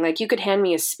anything. Like you could hand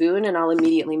me a spoon and I'll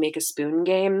immediately make a spoon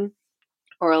game,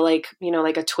 or like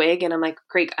a twig, and I'm like,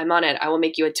 great, I'm on it. I will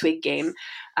make you a twig game.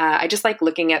 I just like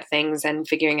looking at things and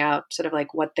figuring out sort of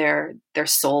like what their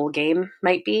soul game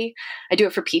might be. I do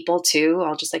it for people too.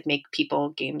 I'll just like make people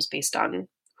games based on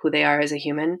who they are as a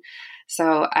human.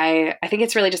 So I think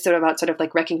it's really just sort of about sort of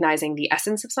like recognizing the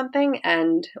essence of something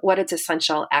and what its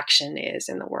essential action is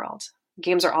in the world.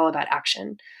 Games are all about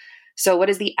action. So what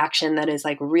is the action that is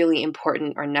like really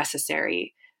important or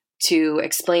necessary to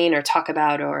explain or talk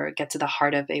about or get to the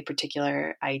heart of a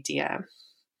particular idea?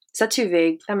 Is that too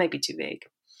vague? That might be too vague.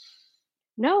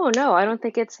 No, I don't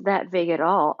think it's that vague at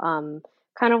all.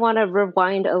 Kind of want to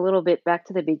rewind a little bit back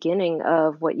to the beginning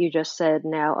of what you just said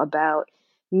now about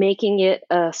making it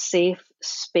a safe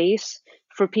space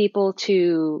for people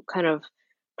to kind of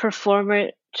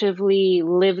performatively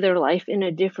live their life in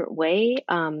a different way.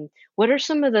 What are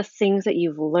some of the things that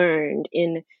you've learned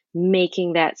in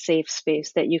making that safe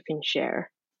space that you can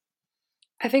share?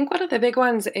 I think one of the big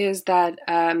ones is that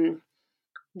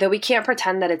we can't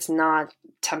pretend that it's not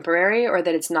temporary or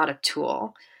that it's not a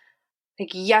tool.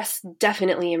 Like, yes,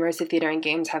 definitely immersive theater and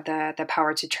games have the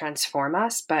power to transform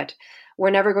us, but we're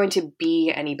never going to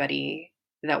be anybody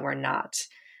that we're not.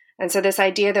 And so this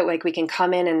idea that like we can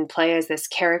come in and play as this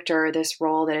character or this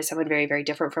role that is someone very, very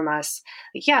different from us,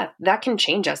 like, yeah, that can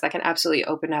change us. That can absolutely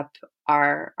open up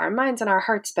our minds and our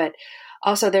hearts. But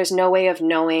also there's no way of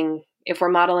knowing if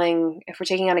we're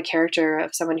taking on a character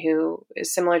of someone who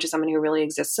is similar to someone who really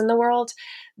exists in the world,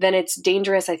 then it's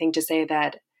dangerous, I think, to say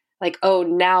that like, oh,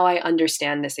 now I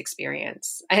understand this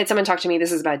experience. I had someone talk to me,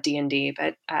 this is about D&D,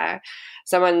 but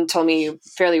someone told me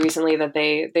fairly recently that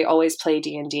they always play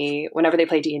D&D. Whenever they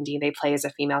play D&D, they play as a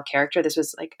female character. This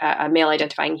was like a male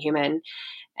identifying human.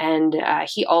 And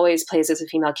he always plays as a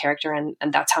female character, and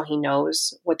that's how he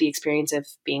knows what the experience of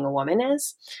being a woman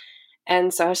is.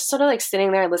 And so I was sort of like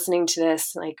sitting there listening to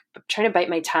this, like trying to bite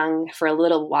my tongue for a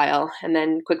little while, and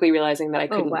then quickly realizing that I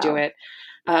couldn't do it.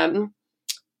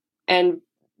 And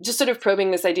just sort of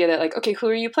probing this idea that like, okay, who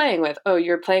are you playing with? Oh,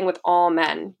 you're playing with all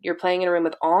men. You're playing in a room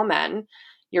with all men.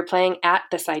 You're playing at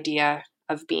this idea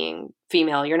of being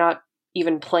female. You're not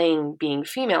even playing being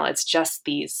female. It's just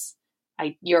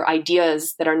your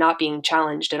ideas that are not being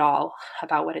challenged at all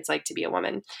about what it's like to be a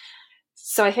woman.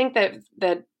 So I think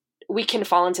that we can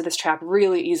fall into this trap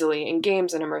really easily in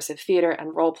games and immersive theater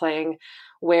and role playing,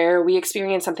 where we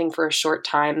experience something for a short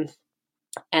time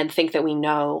and think that we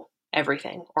know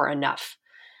everything or enough.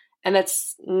 And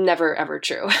that's never, ever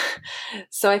true.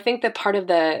 So I think that part of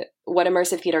what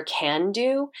immersive theater can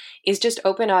do is just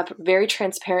open up very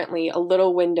transparently a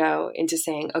little window into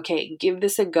saying, okay, give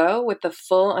this a go with the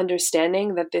full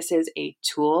understanding that this is a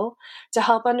tool to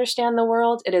help understand the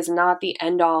world. It is not the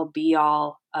end all be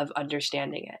all of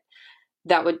understanding it.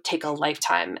 That would take a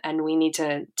lifetime, and we need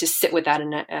to sit with that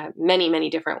in many,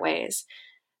 many different ways.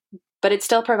 But it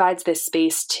still provides this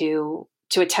space to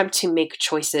attempt to make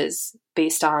choices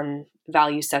based on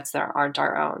value sets that aren't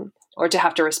our own, or to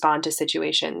have to respond to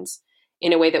situations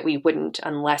in a way that we wouldn't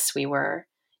unless we were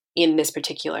in this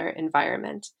particular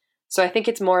environment. So I think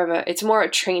it's more a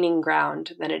training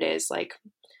ground than it is like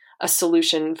a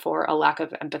solution for a lack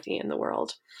of empathy in the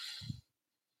world.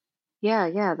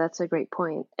 Yeah, that's a great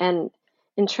point. And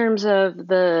in terms of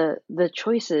the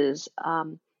choices,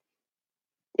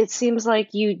 it seems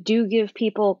like you do give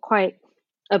people quite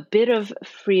a bit of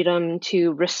freedom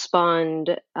to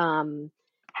respond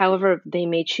however they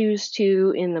may choose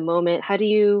to in the moment. How do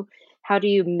you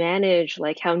manage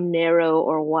like how narrow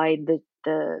or wide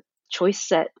the choice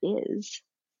set is?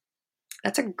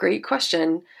 That's a great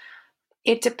question.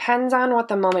 It depends on what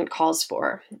the moment calls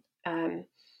for.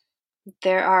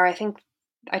 I think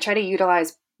I try to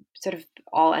utilize sort of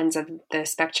all ends of the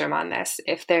spectrum on this.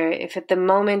 If at the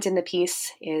moment in the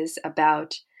piece is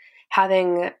about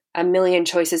having a million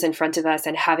choices in front of us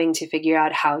and having to figure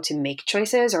out how to make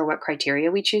choices or what criteria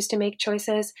we choose to make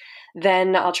choices,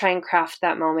 then I'll try and craft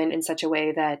that moment in such a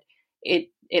way that it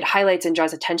highlights and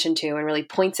draws attention to and really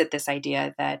points at this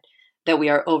idea that we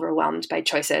are overwhelmed by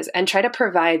choices, and try to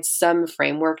provide some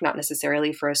framework, not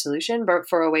necessarily for a solution, but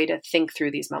for a way to think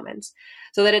through these moments,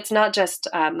 so that it's not just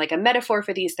like a metaphor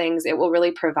for these things. It will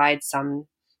really provide some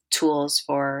tools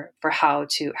for how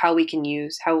we can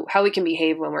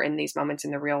behave when we're in these moments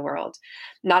in the real world,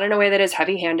 not in a way that is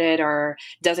heavy-handed or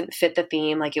doesn't fit the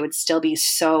theme. Like it would still be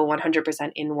so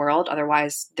 100% in world.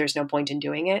 Otherwise there's no point in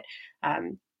doing it.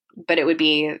 But it would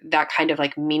be that kind of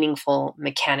like meaningful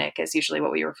mechanic is usually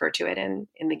what we refer to it in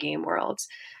the game world.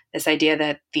 This idea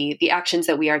that the actions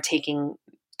that we are taking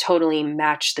totally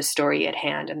match the story at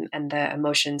hand and the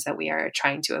emotions that we are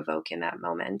trying to evoke in that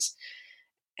moment.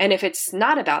 And if it's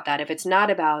not about that, if it's not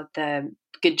about the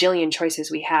gajillion choices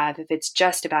we have, if it's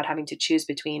just about having to choose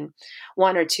between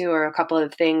one or two or a couple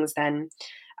of things, then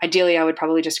ideally I would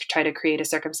probably just try to create a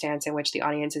circumstance in which the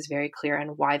audience is very clear on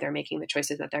why they're making the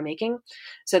choices that they're making,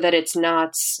 so that it's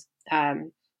not,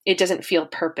 it doesn't feel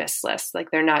purposeless.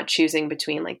 Like they're not choosing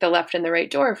between like the left and the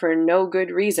right door for no good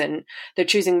reason. They're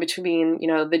choosing between,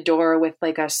 the door with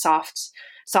like a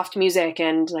soft music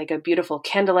and like a beautiful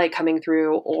candlelight coming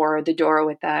through, or the door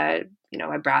with a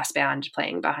brass band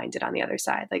playing behind it on the other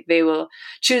side. Like they will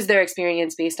choose their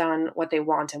experience based on what they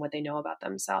want and what they know about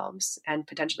themselves, and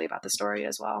potentially about the story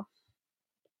as well.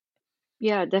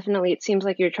 Yeah, definitely. It seems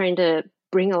like you're trying to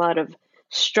bring a lot of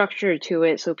structure to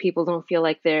it so people don't feel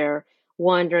like they're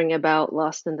wandering about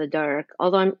lost in the dark.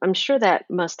 Although I'm sure that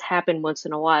must happen once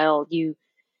in a while.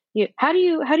 How do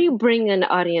you bring an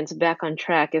audience back on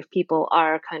track if people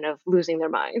are kind of losing their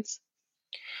minds?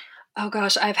 Oh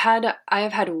gosh, I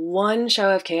have had one show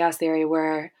of chaos theory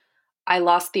where I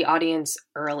lost the audience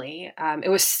early. It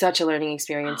was such a learning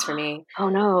experience for me. Oh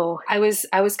no. I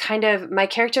was kind of, my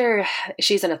character,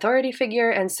 she's an authority figure,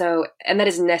 and that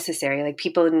is necessary. Like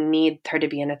people need her to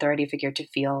be an authority figure to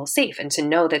feel safe and to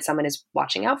know that someone is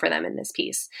watching out for them in this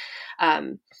piece.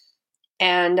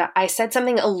 And I said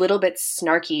something a little bit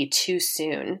snarky too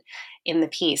soon in the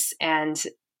piece, and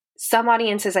some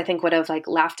audiences I think would have like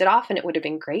laughed it off and it would have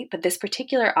been great. But this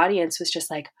particular audience was just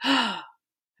like, oh,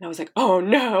 And I was like, oh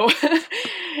no.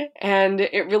 And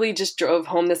it really just drove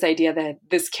home this idea that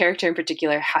this character in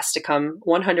particular has to come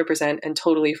 100% and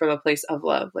totally from a place of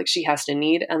love. Like she has to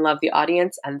need and love the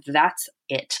audience, and that's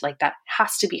it. Like that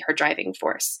has to be her driving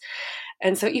force.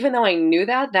 And so even though I knew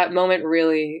that, that moment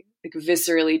really like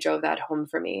viscerally drove that home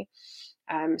for me.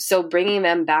 So bringing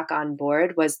them back on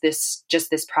board was this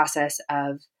process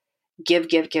of give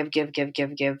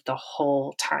the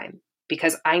whole time,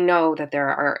 because I know that there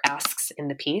are asks in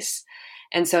the piece.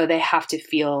 And so they have to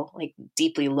feel like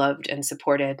deeply loved and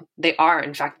supported. They are,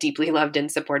 in fact, deeply loved and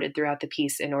supported throughout the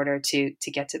piece in order to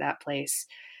get to that place.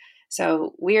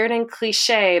 So weird and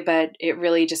cliche, but it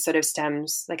really just sort of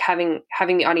stems, like having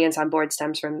the audience on board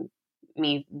stems from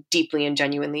me deeply and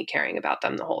genuinely caring about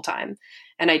them the whole time.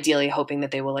 And ideally hoping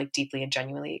that they will like deeply and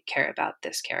genuinely care about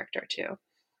this character too.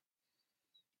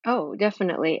 Oh,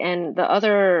 definitely. And the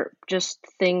other just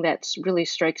thing that's really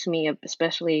strikes me,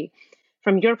 especially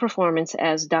from your performance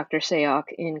as Dr. Sayok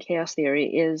in Chaos Theory,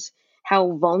 is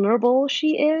how vulnerable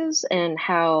she is and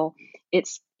how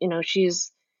it's,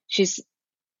 she's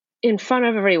in front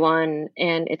of everyone,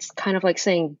 and it's kind of like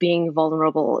saying being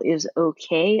vulnerable is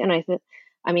okay. And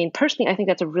I mean, personally, I think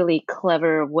that's a really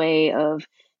clever way of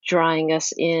drawing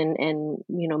us in and,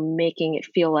 making it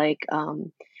feel like,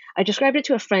 I described it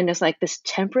to a friend as like this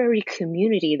temporary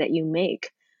community that you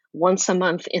make once a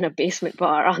month in a basement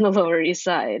bar on the Lower East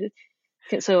Side.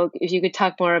 So if you could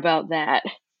talk more about that.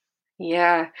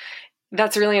 Yeah,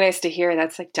 that's really nice to hear.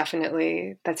 That's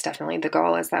definitely the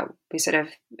goal, is that we sort of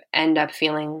end up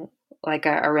feeling like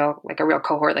a real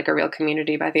cohort, like a real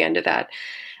community by the end of that.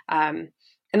 And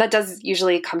that does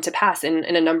usually come to pass in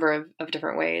a number of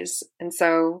different ways. And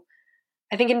so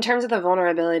I think in terms of the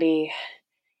vulnerability,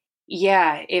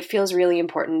 yeah, it feels really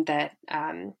important that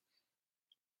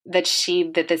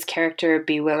that this character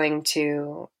be willing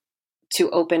to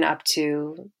open up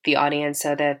to the audience,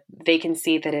 so that they can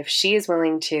see that if she is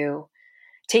willing to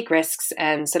take risks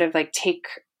and sort of like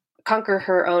conquer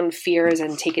her own fears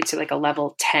and take it to like a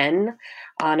level 10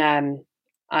 on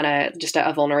a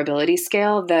vulnerability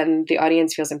scale, then the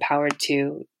audience feels empowered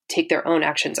to take their own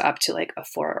actions up to like a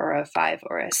 4 or a 5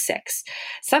 or a 6.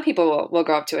 Some people will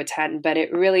go up to a 10, but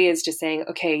it really is just saying,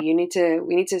 okay, I need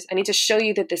to show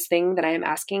you that this thing that I am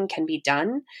asking can be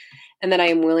done, and that I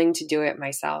am willing to do it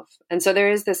myself. And so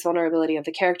there is this vulnerability of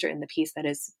the character in the piece that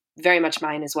is very much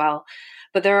mine as well.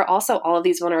 But there are also all of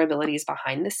these vulnerabilities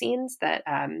behind the scenes that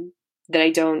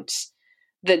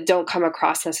don't come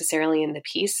across necessarily in the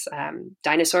piece.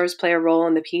 Dinosaurs play a role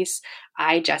in the piece.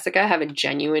 I, Jessica, have a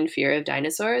genuine fear of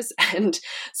dinosaurs. And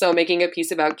so making a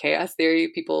piece about chaos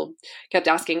theory, people kept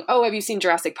asking, oh, have you seen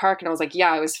Jurassic Park? And I was like,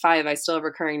 yeah, I was 5. I still have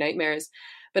recurring nightmares.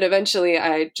 But eventually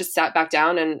I just sat back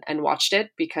down and watched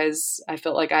it, because I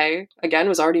felt like I, again,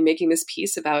 was already making this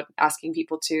piece about asking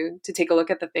people to take a look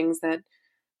at the things that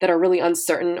are really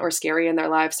uncertain or scary in their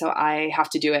lives. So I have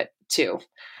to do it too.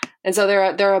 And so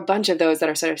there are a bunch of those that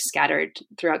are sort of scattered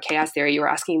throughout Chaos Theory. You were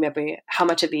asking me how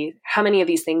many of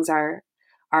these things are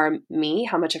me,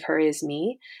 how much of her is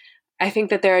me. I think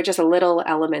that there are just little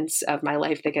elements of my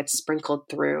life that get sprinkled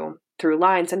through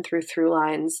lines and through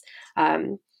lines.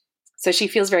 So she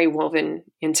feels very woven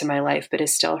into my life, but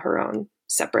is still her own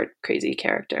separate, crazy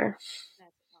character.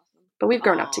 That's awesome. But we've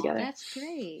grown up together. That's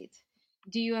great.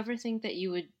 Do you ever think that you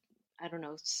would, I don't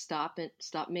know, stop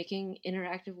making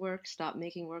interactive work, stop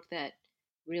making work that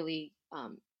really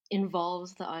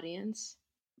involves the audience?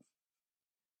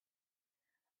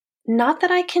 Not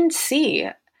that I can see.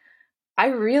 I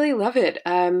really love it.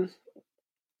 And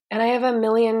I have a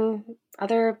million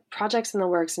other projects in the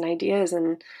works and ideas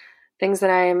and things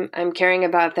that I'm caring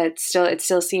about, that it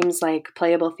still seems like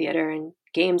playable theater and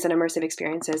games and immersive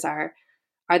experiences are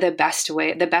the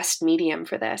best medium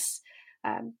for this.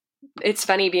 It's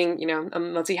funny being, a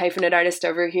multi-hyphenate artist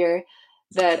over here,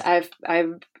 that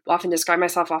I've often described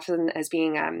myself as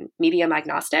being medium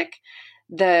agnostic.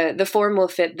 The form will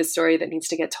fit the story that needs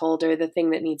to get told, or the thing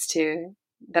that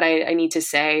I need to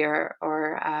say, or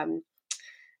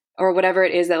whatever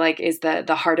it is that like is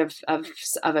the heart of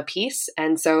a piece.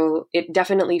 And so it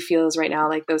definitely feels right now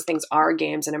like those things are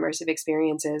games and immersive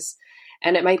experiences.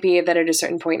 And it might be that at a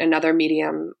certain point, another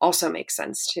medium also makes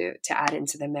sense to add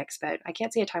into the mix. But I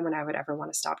can't see a time when I would ever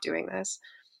want to stop doing this.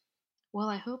 Well,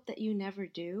 I hope that you never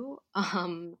do.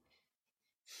 Do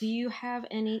you have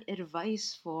any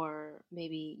advice for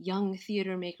maybe young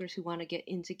theater makers who want to get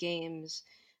into games,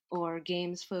 or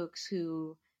games folks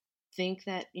who think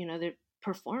that, their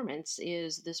performance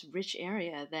is this rich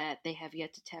area that they have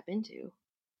yet to tap into?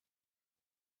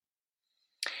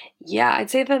 Yeah, I'd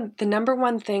say the number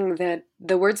one thing that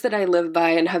the words that I live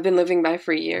by and have been living by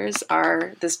for years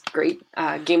are this great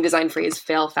game design phrase,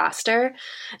 fail faster.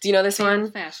 Do you know this Fail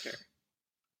one? faster.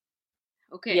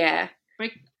 Okay. Yeah.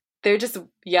 They're just,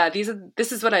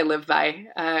 this is what I live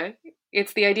by.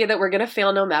 It's the idea that we're going to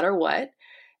fail no matter what.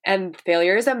 And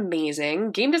failure is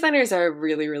amazing. Game designers are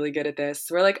really, really good at this.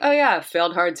 We're like, oh yeah,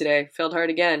 failed hard today, failed hard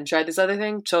again, tried this other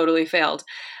thing, totally failed.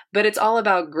 But it's all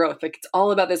about growth. Like, it's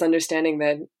all about this understanding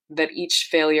that each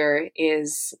failure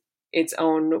is its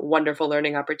own wonderful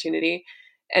learning opportunity.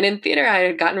 And in theater, I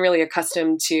had gotten really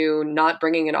accustomed to not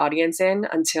bringing an audience in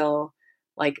until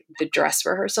like the dress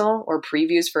rehearsal or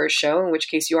previews for a show, in which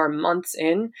case you are months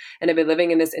in and have been living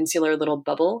in this insular little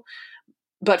bubble.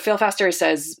 But Fail Faster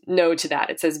says no to that.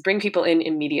 It says bring people in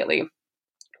immediately.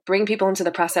 Bring people into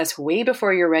the process way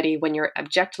before you're ready, when you're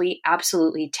objectively,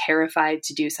 absolutely terrified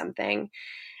to do something.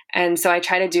 And so I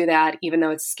try to do that, even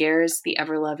though it scares the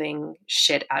ever-loving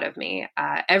shit out of me.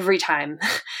 Every time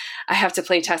I have to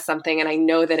play test something and I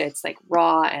know that it's like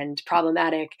raw and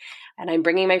problematic, and I'm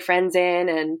bringing my friends in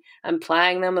and I'm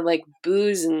plying them with like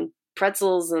booze and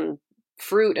pretzels and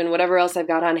fruit and whatever else I've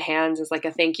got on hand as like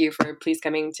a thank you for please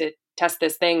coming to test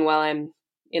this thing while I'm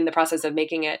in the process of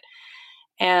making it.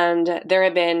 And there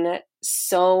have been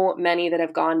so many that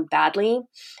have gone badly,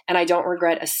 and I don't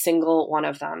regret a single one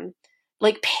of them.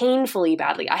 Like painfully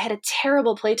badly. I had a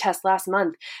terrible play test last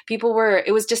month. It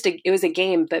was a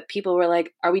game, but people were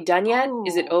like, are we done yet?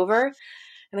 Is it over?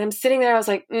 And I'm sitting there, I was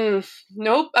like,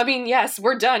 nope. I mean, yes,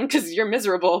 we're done because you're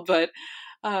miserable. But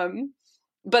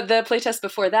the playtest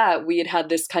before that, we had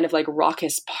this kind of like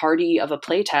raucous party of a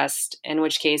playtest, in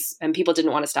which case, and people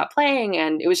didn't want to stop playing,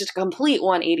 and it was just a complete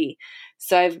 180.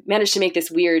 So I've managed to make this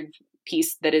weird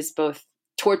piece that is both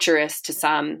torturous to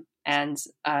some and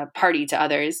a party to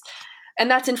others. And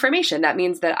that's information. That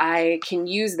means that I can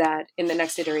use that in the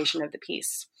next iteration of the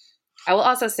piece. I will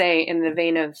also say, in the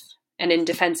vein of, and in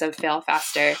defense of Fail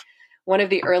Faster, one of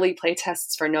the early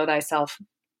playtests for Know Thyself,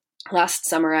 last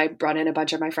summer, I brought in a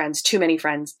bunch of my friends, too many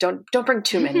friends. Don't bring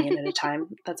too many in at a time.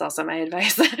 That's also my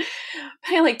advice. I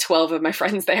had like 12 of my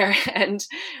friends there and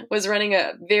was running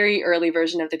a very early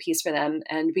version of the piece for them.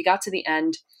 And we got to the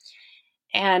end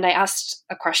and I asked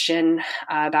a question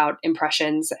about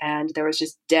impressions, and there was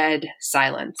just dead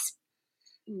silence.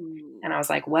 And I was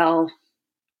like, well,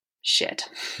 shit.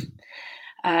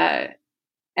 And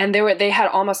they had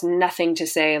almost nothing to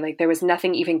say. Like, there was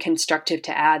nothing even constructive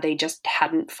to add. They just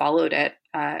hadn't followed it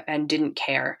and didn't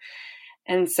care.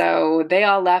 And so they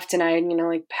all left, and I,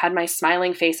 like had my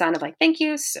smiling face on of like, thank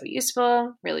you, so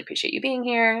useful, really appreciate you being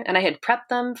here. And I had prepped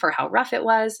them for how rough it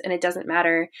was, and it doesn't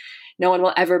matter. No one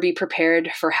will ever be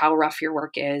prepared for how rough your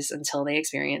work is until they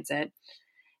experience it.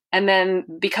 And then,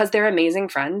 because they're amazing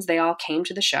friends, they all came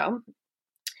to the show,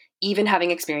 even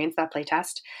having experienced that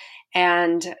playtest.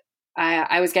 And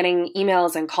I was getting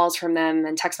emails and calls from them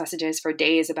and text messages for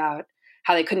days about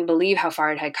how they couldn't believe how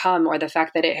far it had come, or the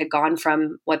fact that it had gone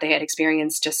from what they had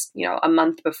experienced just, a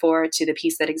month before to the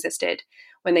piece that existed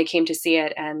when they came to see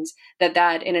it. And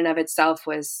that in and of itself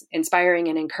was inspiring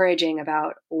and encouraging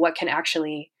about what can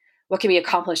be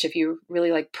accomplished if you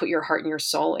really like put your heart and your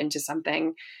soul into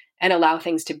something and allow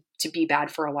things to be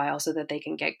bad for a while so that they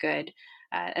can get good.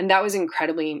 And that was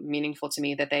incredibly meaningful to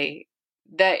me, that they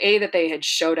had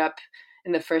showed up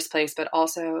in the first place, but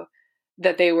also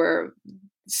that they were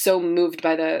so moved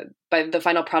by the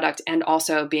final product and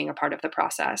also being a part of the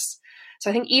process. So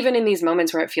I think even in these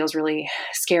moments where it feels really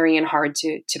scary and hard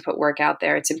to put work out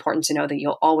there, it's important to know that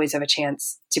you'll always have a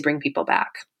chance to bring people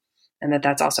back, and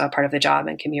that's also a part of the job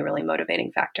and can be a really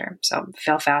motivating factor. So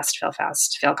fail fast,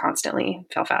 fail constantly,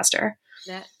 fail faster.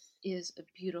 That is a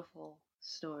beautiful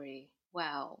story.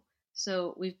 Wow.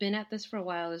 So we've been at this for a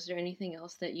while. Is there anything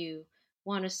else that you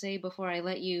want to say before I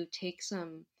let you take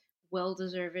some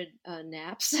well-deserved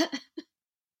naps?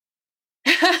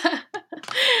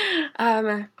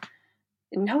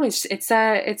 No,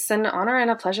 it's an honor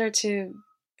and a pleasure to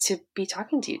be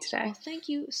talking to you today. Well, thank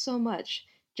you so much,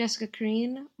 Jessica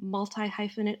Creane,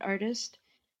 multi-hyphenate artist.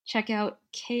 Check out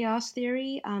Chaos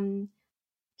Theory on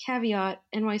Caveat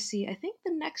NYC. I think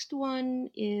the next one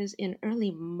is in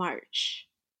early March.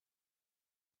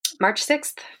 March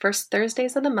 6th, first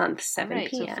Thursdays of the month, 7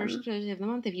 p.m. So first Thursday of the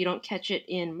month. If you don't catch it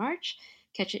in March,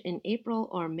 catch it in April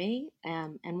or May.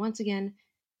 And once again,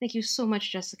 thank you so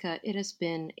much, Jessica. It has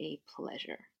been a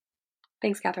pleasure.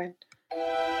 Thanks, Catherine.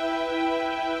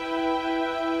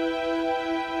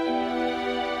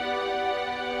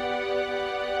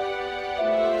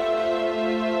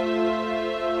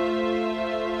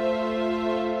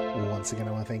 Once once again,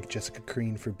 I want to thank Jessica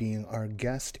Creane for being our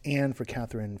guest and for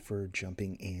Catherine for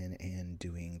jumping in and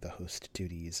doing the host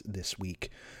duties this week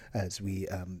as we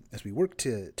work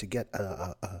to get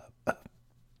a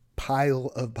pile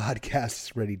of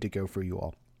podcasts ready to go for you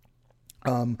all.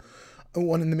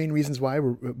 One of the main reasons why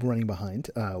we're running behind,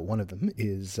 one of them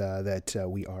is that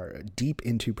we are deep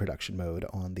into production mode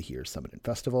on the Here Summit and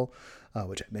Festival,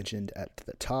 which I mentioned at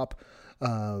the top.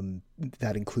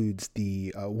 That includes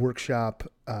the workshop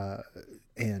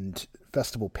and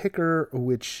festival picker,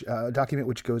 which document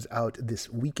which goes out this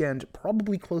weekend,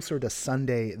 probably closer to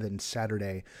Sunday than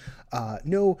Saturday.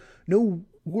 No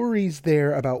worries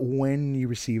there about when you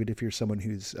receive it if you're someone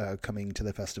who's coming to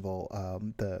the festival.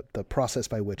 The process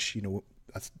by which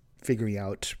us figuring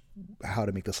out how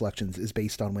to make the selections is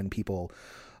based on when people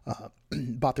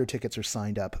bought their tickets or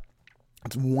signed up.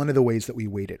 It's one of the ways that we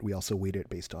weight it. We also weight it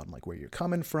based on like where you're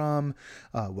coming from,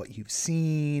 what you've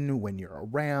seen, when you're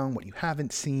around, what you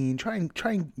haven't seen,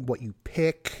 trying what you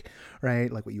pick,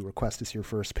 right? Like what you request is your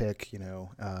first pick,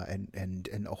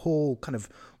 and a whole kind of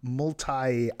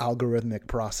multi-algorithmic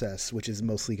process, which is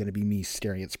mostly going to be me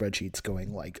staring at spreadsheets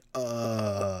going like,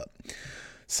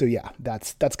 So yeah,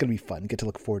 that's going to be fun. Get to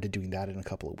look forward to doing that in a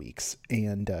couple of weeks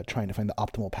and trying to find the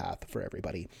optimal path for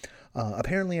everybody.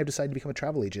 Apparently, I've decided to become a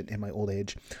travel agent in my old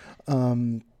age.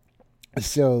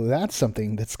 So that's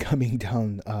something that's coming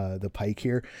down the pike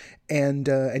here. And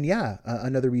yeah,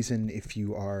 another reason if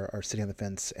you are sitting on the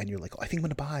fence and you're like, I think I'm going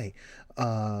to buy.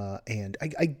 And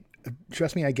I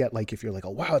trust me, I get like, if you're like, oh,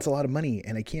 wow, it's a lot of money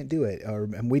and I can't do it, or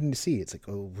I'm waiting to see, it's like,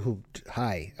 oh,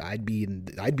 hi, I'd be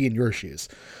in your shoes.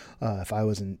 If I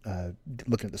wasn't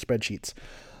looking at the spreadsheets,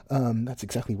 that's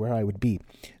exactly where I would be.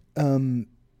 I'm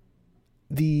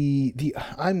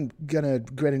gonna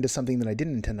get into something that I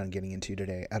didn't intend on getting into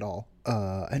today at all,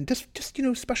 and just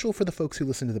special for the folks who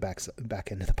listen to the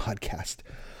back end of the podcast.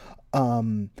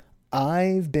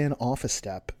 I've been off a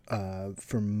step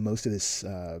for most of this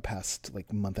past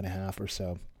like month and a half or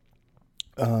so,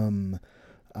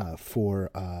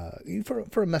 for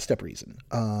a messed up reason.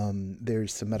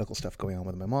 There's some medical stuff going on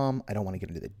with my mom. I don't want to get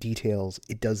into the details.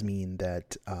 It does mean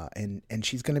that and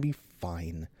she's gonna be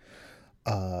fine.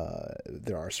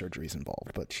 There are surgeries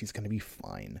involved, but she's going to be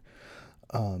fine.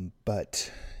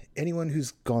 But anyone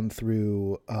who's gone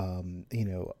through,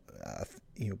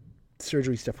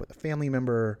 surgery stuff with a family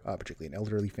member, particularly an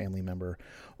elderly family member,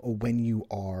 when you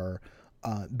are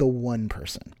the one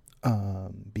person,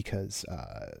 because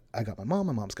I got my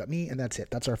mom's got me, and that's it.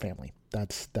 That's our family.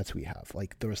 That's who we have.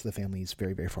 Like the rest of the family is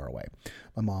very, very far away.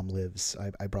 My mom lives.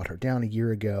 I brought her down a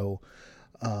year ago.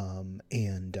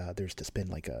 And there's just been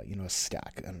like a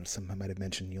stack. I don't know, I might have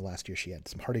mentioned last year she had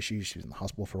some heart issues. She was in the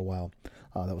hospital for a while.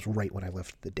 That was right when I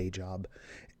left the day job.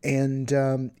 And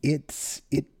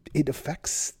it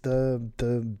affects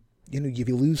the if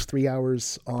you lose 3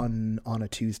 hours on a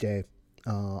Tuesday,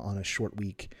 on a short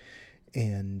week,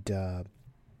 and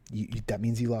that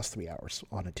means you lost 3 hours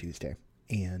on a Tuesday.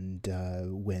 And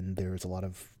when there's a lot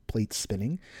of plates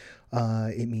spinning,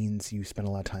 it means you spend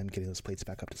a lot of time getting those plates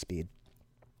back up to speed.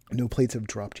 No plates have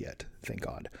dropped yet, thank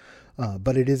God.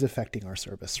 But it is affecting our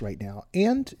service right now.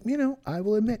 And, I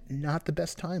will admit, not the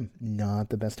best time. Not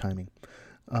the best timing.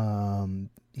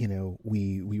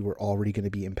 We were already going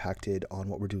to be impacted on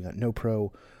what we're doing at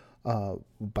NoPro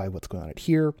by what's going on at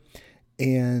here.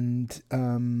 And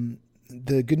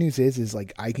the good news is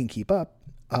like I can keep up.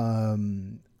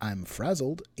 I'm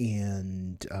frazzled,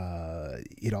 and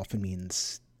it often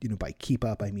means, by keep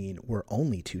up, I mean we're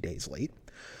only 2 days late.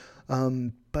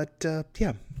 But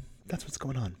yeah, that's what's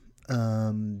going on.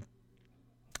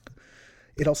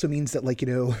 It also means that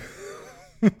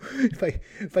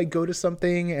if I go to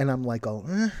something and I'm like,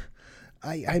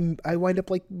 I wind up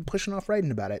like pushing off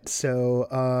writing about it. So,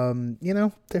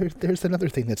 there's another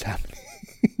thing that's happening.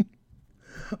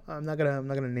 I'm not gonna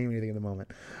name anything at the moment.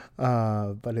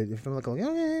 But if I'm like, do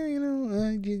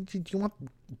you want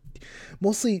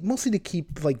mostly to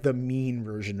keep like the mean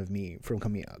version of me from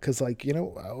coming out? Because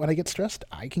when I get stressed,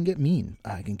 I can get mean.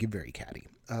 I can get very catty.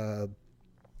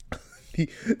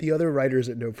 The other writers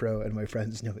at NoPro and my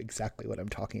friends know exactly what I'm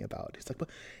talking about. It's like, but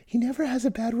he never has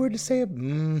a bad word to say.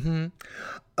 Mm-hmm.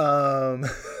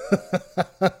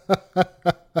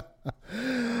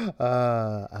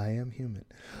 I am human.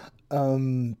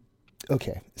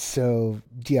 Okay, so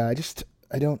yeah,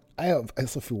 I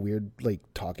also feel weird like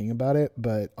talking about it,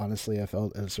 but honestly I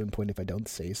felt at a certain point, if I don't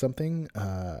say something,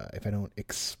 if I don't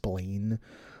explain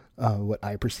what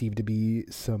I perceive to be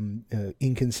some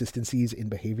inconsistencies in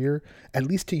behavior, at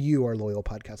least to you, our loyal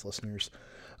podcast listeners,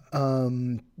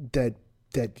 that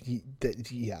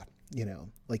yeah,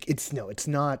 like it's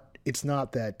not it's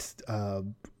not that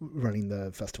running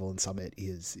the festival and summit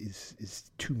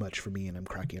is too much for me and I'm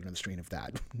cracking under the strain of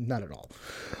that. Not at all.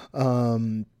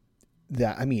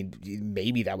 That, I mean,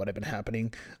 maybe that would have been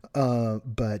happening,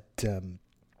 but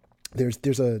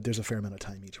there's a fair amount of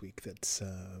time each week that's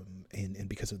and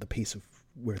because of the pace of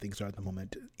where things are at the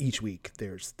moment, each week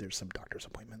there's some doctor's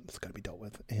appointment that's got to be dealt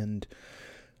with. And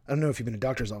I don't know if you've been to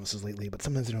doctor's offices lately, but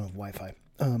sometimes they don't have Wi-Fi.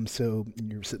 So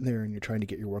you're sitting there and you're trying to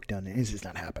get your work done, and it's just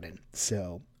not happening.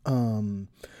 So,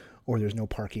 or there's no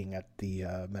parking at the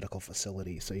medical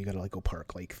facility, so you got to like go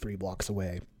park like 3 blocks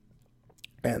away,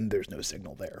 and there's no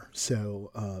signal there. So,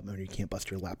 or you can't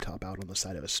bust your laptop out on the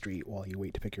side of a street while you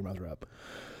wait to pick your mother up.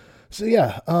 So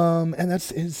yeah, and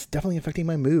is definitely affecting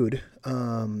my mood.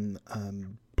 I'm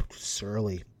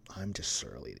surly. I'm just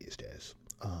surly these days.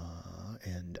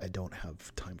 And I don't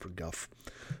have time for guff.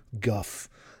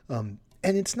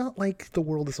 And it's not like the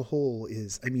world as a whole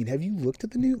is, I mean, have you looked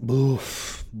at the new?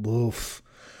 Boof.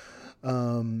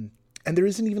 And there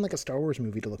isn't even like a Star Wars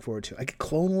movie to look forward to. Like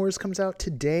Clone Wars comes out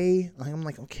today. I'm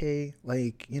like, okay,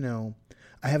 like, you know,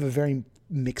 I have a very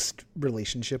mixed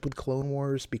relationship with Clone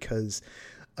Wars because,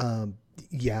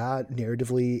 yeah,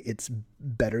 narratively it's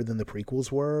better than the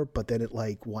prequels were, but then it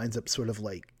like winds up sort of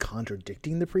like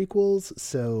contradicting the prequels.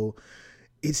 So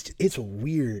it's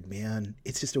weird, man.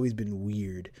 It's just always been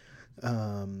weird.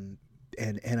 And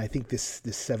I think this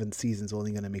 7th season is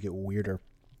only going to make it weirder.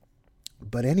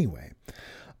 But anyway,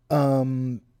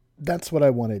 that's what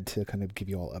I wanted to kind of give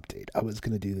you all update. I was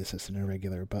going to do this as an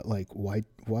irregular, but like, why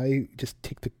just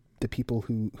take the people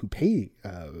who pay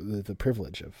the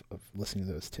privilege of listening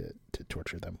to those to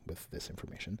torture them with this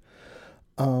information.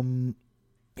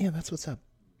 Yeah, that's what's up.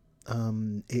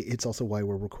 It's also why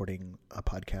we're recording a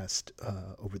podcast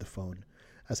over the phone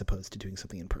as opposed to doing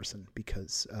something in person,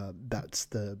 because that's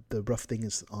the rough thing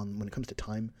is when it comes to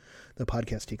time, the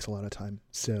podcast takes a lot of time.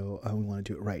 So we want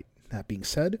to do it right. That being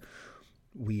said,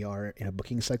 we are in a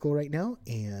booking cycle right now,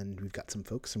 and we've got some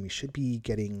folks, and we should be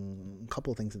getting a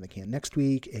couple of things in the can next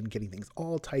week and getting things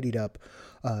all tidied up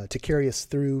to carry us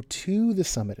through to the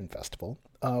summit and festival,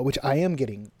 which I am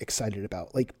getting excited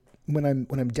about. Like when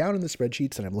I'm down in the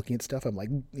spreadsheets and I'm looking at stuff, I'm like,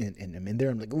 and I'm in there,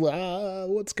 I'm like, wow,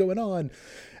 what's going on? And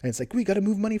it's like, we got to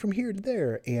move money from here to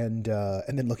there, and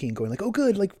then looking and going like, oh,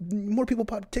 good, like more people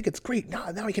bought tickets, great, now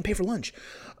I can pay for lunch.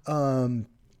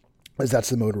 As that's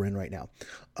the mode we're in right now.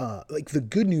 Like the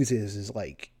good news is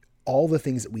like all the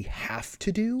things that we have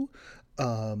to do,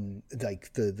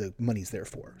 like the money's there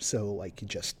for. So like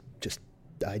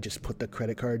I just put the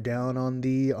credit card down on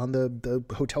the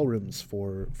hotel rooms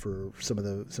for some of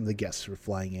the guests who are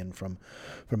flying in from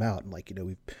out, and like, you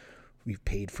know, we've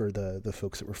paid for the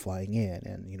folks that were flying in,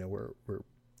 and you know we're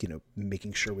you know,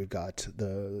 making sure we've got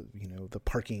the, you know, the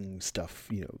parking stuff,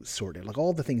 you know, sorted, like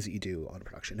all the things that you do on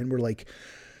production. And we're like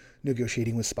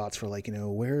negotiating with spots for like, you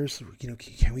know, where's, you know,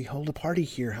 can we hold a party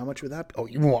here? How much would that, oh,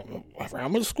 you want how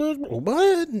much square?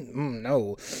 What?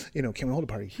 No, you know, can we hold a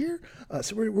party here?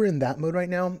 So we're in that mode right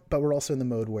now, but we're also in the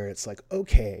mode where it's like,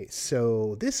 okay,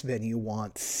 so this venue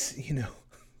wants, you know,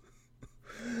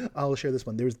 I'll share this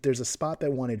one. There's a spot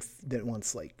that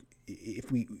wants like,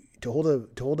 if we to hold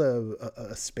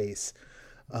a space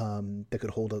that could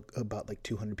hold about like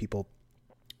 200 people,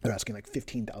 they're asking like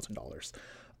 $15,000.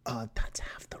 That's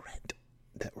half the rent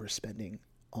that we're spending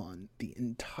on the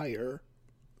entire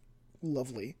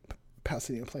lovely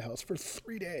Pasadena Playhouse for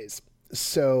 3 days.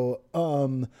 So,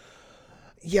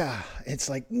 yeah, it's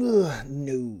like, ugh,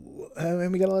 no,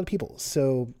 and we got a lot of people.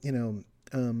 So, you know,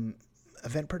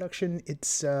 event production,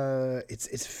 it's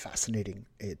fascinating.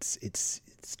 It's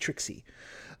tricksy.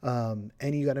 And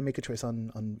you got to make a choice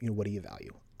on, you know, what do you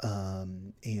value?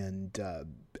 And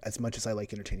as much as I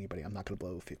like entertaining anybody, I'm not going to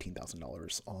blow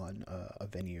 $15,000 on a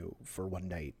venue for one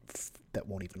night that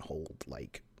won't even hold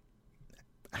like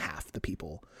half the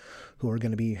people who are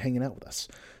going to be hanging out with us.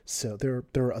 So there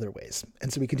are other ways.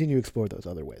 And so we continue to explore those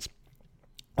other ways.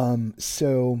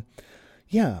 So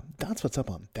yeah, that's what's up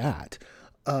on that.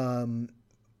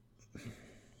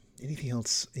 Anything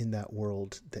else in that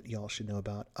world that y'all should know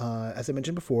about? As I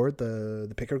mentioned before,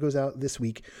 the picker goes out this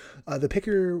week. The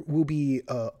picker will be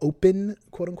open,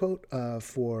 quote unquote,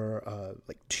 for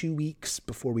like 2 weeks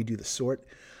before we do the sort.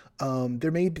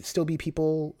 There may still be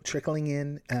people trickling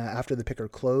in after the picker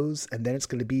close, and then it's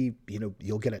going to be, you know,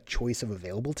 you'll get a choice of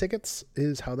available tickets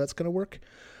is how that's going to work.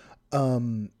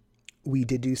 We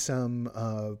did do some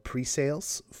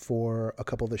pre-sales for a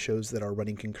couple of the shows that are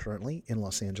running concurrently in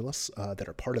Los Angeles that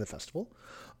are part of the festival.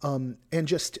 And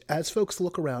just as folks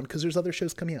look around, because there's other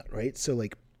shows coming out, right? So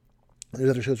like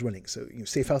there's other shows running. So, you know,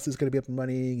 Safe House is going to be up and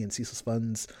running, and Cecil's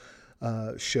Fun's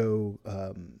show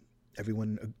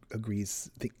everyone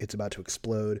agrees it's about to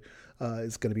explode,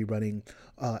 is going to be running.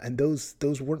 And those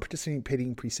weren't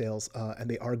participating pre-sales, and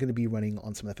they are going to be running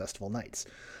on some of the festival nights.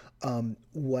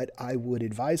 What I would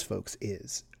advise folks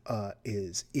is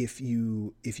if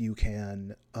you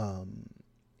can,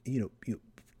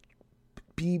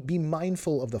 be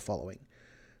mindful of the following.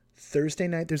 Thursday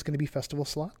night, there's going to be festival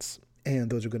slots, and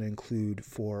those are going to include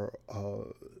for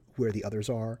Where the Others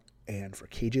Are, and for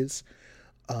Cages,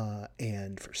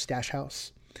 and for Stash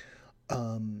House.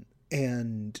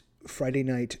 And Friday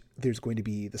night, there's going to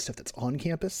be the stuff that's on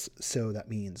campus. So that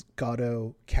means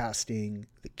Gatto, Casting,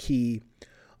 The Key.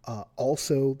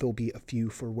 Also, there'll be a few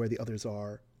for Where the Others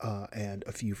Are, and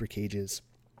a few for Cages.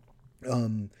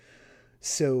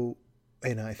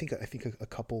 And I think a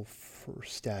couple for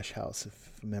Stash House,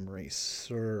 if memory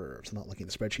serves. I'm not looking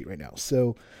at the spreadsheet right now.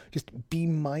 So just be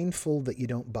mindful that you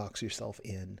don't box yourself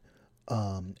in.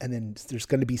 And then there's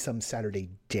going to be some Saturday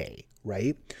day,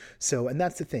 right? So, and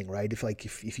that's the thing, right?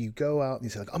 If you go out and you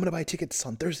say, like, I'm going to buy tickets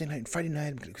on Thursday night and Friday night,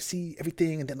 I'm going to see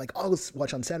everything, and then, like, I'll just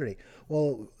watch on Saturday.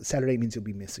 Well, Saturday means you'll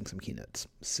be missing some keynotes.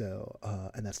 So,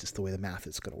 and that's just the way the math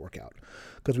is going to work out,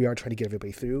 because we are trying to get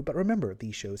everybody through. But remember,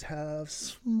 these shows have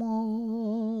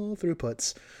small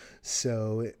throughputs,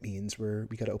 so it means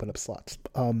we got to open up slots.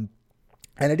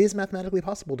 And it is mathematically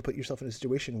possible to put yourself in a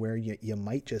situation where you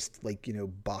might just, like,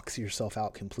 box yourself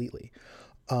out completely.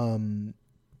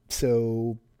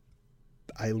 So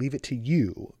I leave it to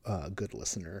you, good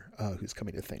listener, who's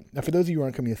coming to Thing. Now, for those of you who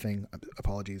aren't coming to Thing,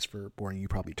 apologies for boring you.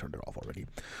 Probably turned it off already.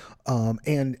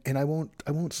 And I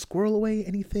won't squirrel away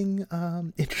anything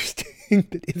interesting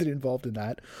that isn't involved in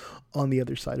that on the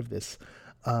other side of this.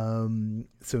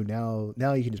 So now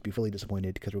you can just be fully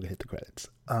disappointed because we're gonna hit the credits.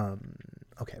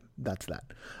 Okay, that's that.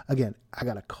 Again, I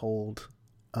got a cold,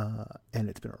 and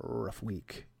it's been a rough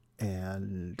week,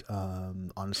 and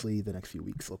honestly, the next few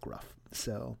weeks look rough.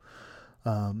 So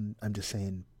I'm just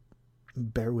saying,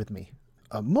 bear with me.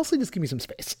 Mostly just give me some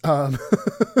space.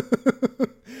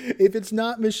 If it's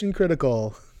not mission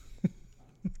critical,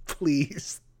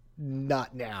 please,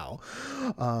 not now.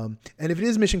 And if it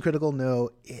is mission critical,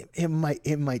 no, it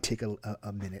might take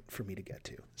a minute for me to get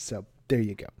to. So there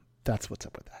you go. That's what's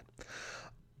up with that.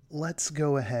 Let's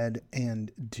go ahead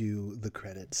and do the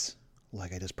credits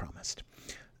like I just promised.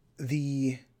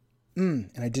 And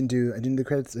I didn't do the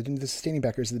credits. I didn't do the sustaining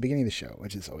backers at the beginning of the show,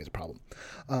 which is always a problem.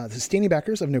 The sustaining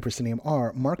backers of No Proscenium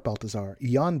are Mark Baltazar,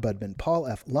 Jan Budman, Paul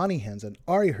F., Lonnie Hansen,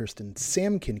 Ari Hurston,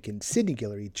 Sam Kinkin, Sidney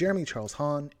Guillory, Jeremy Charles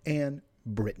Hahn, and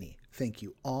Brittany. Thank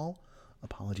you all.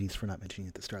 Apologies for not mentioning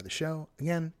it at the start of the show.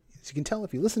 Again, as you can tell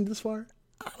if you listened this far,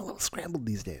 I'm a little scrambled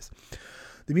these days.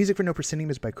 The music for No Proscenium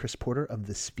is by Chris Porter of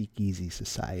the Speakeasy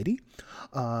Society.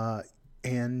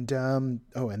 And then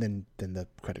the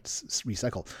credits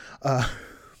recycle.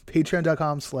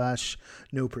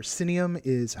 Patreon.com/No Proscenium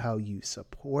is how you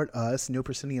support us.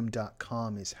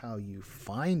 NoProscenium.com is how you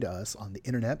find us on the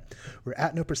internet. We're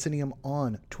at No Proscenium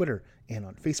on Twitter and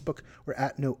on Facebook. We're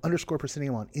at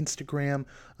No_Proscenium on Instagram,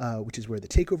 which is where the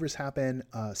takeovers happen.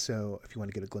 So if you want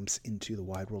to get a glimpse into the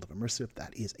wide world of immersive,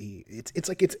 that is it's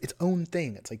like its own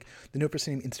thing. It's like the No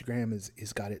Proscenium Instagram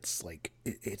is got its like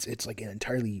it's like an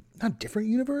entirely not different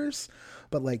universe,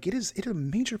 but like it is a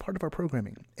major part of our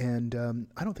programming. And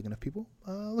I don't think enough people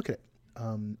look at it.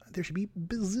 There should be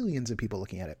bazillions of people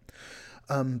looking at it.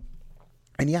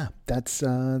 And yeah, that's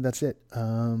it.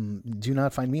 Do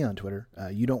not find me on Twitter.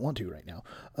 You don't want to right now.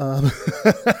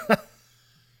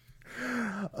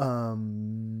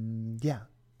 Yeah,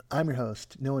 I'm your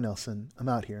host, Noah Nelson. I'm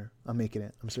out here. I'm making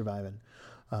it. I'm surviving.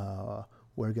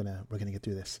 We're gonna get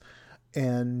through this.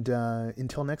 And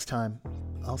until next time,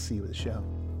 I'll see you at the show.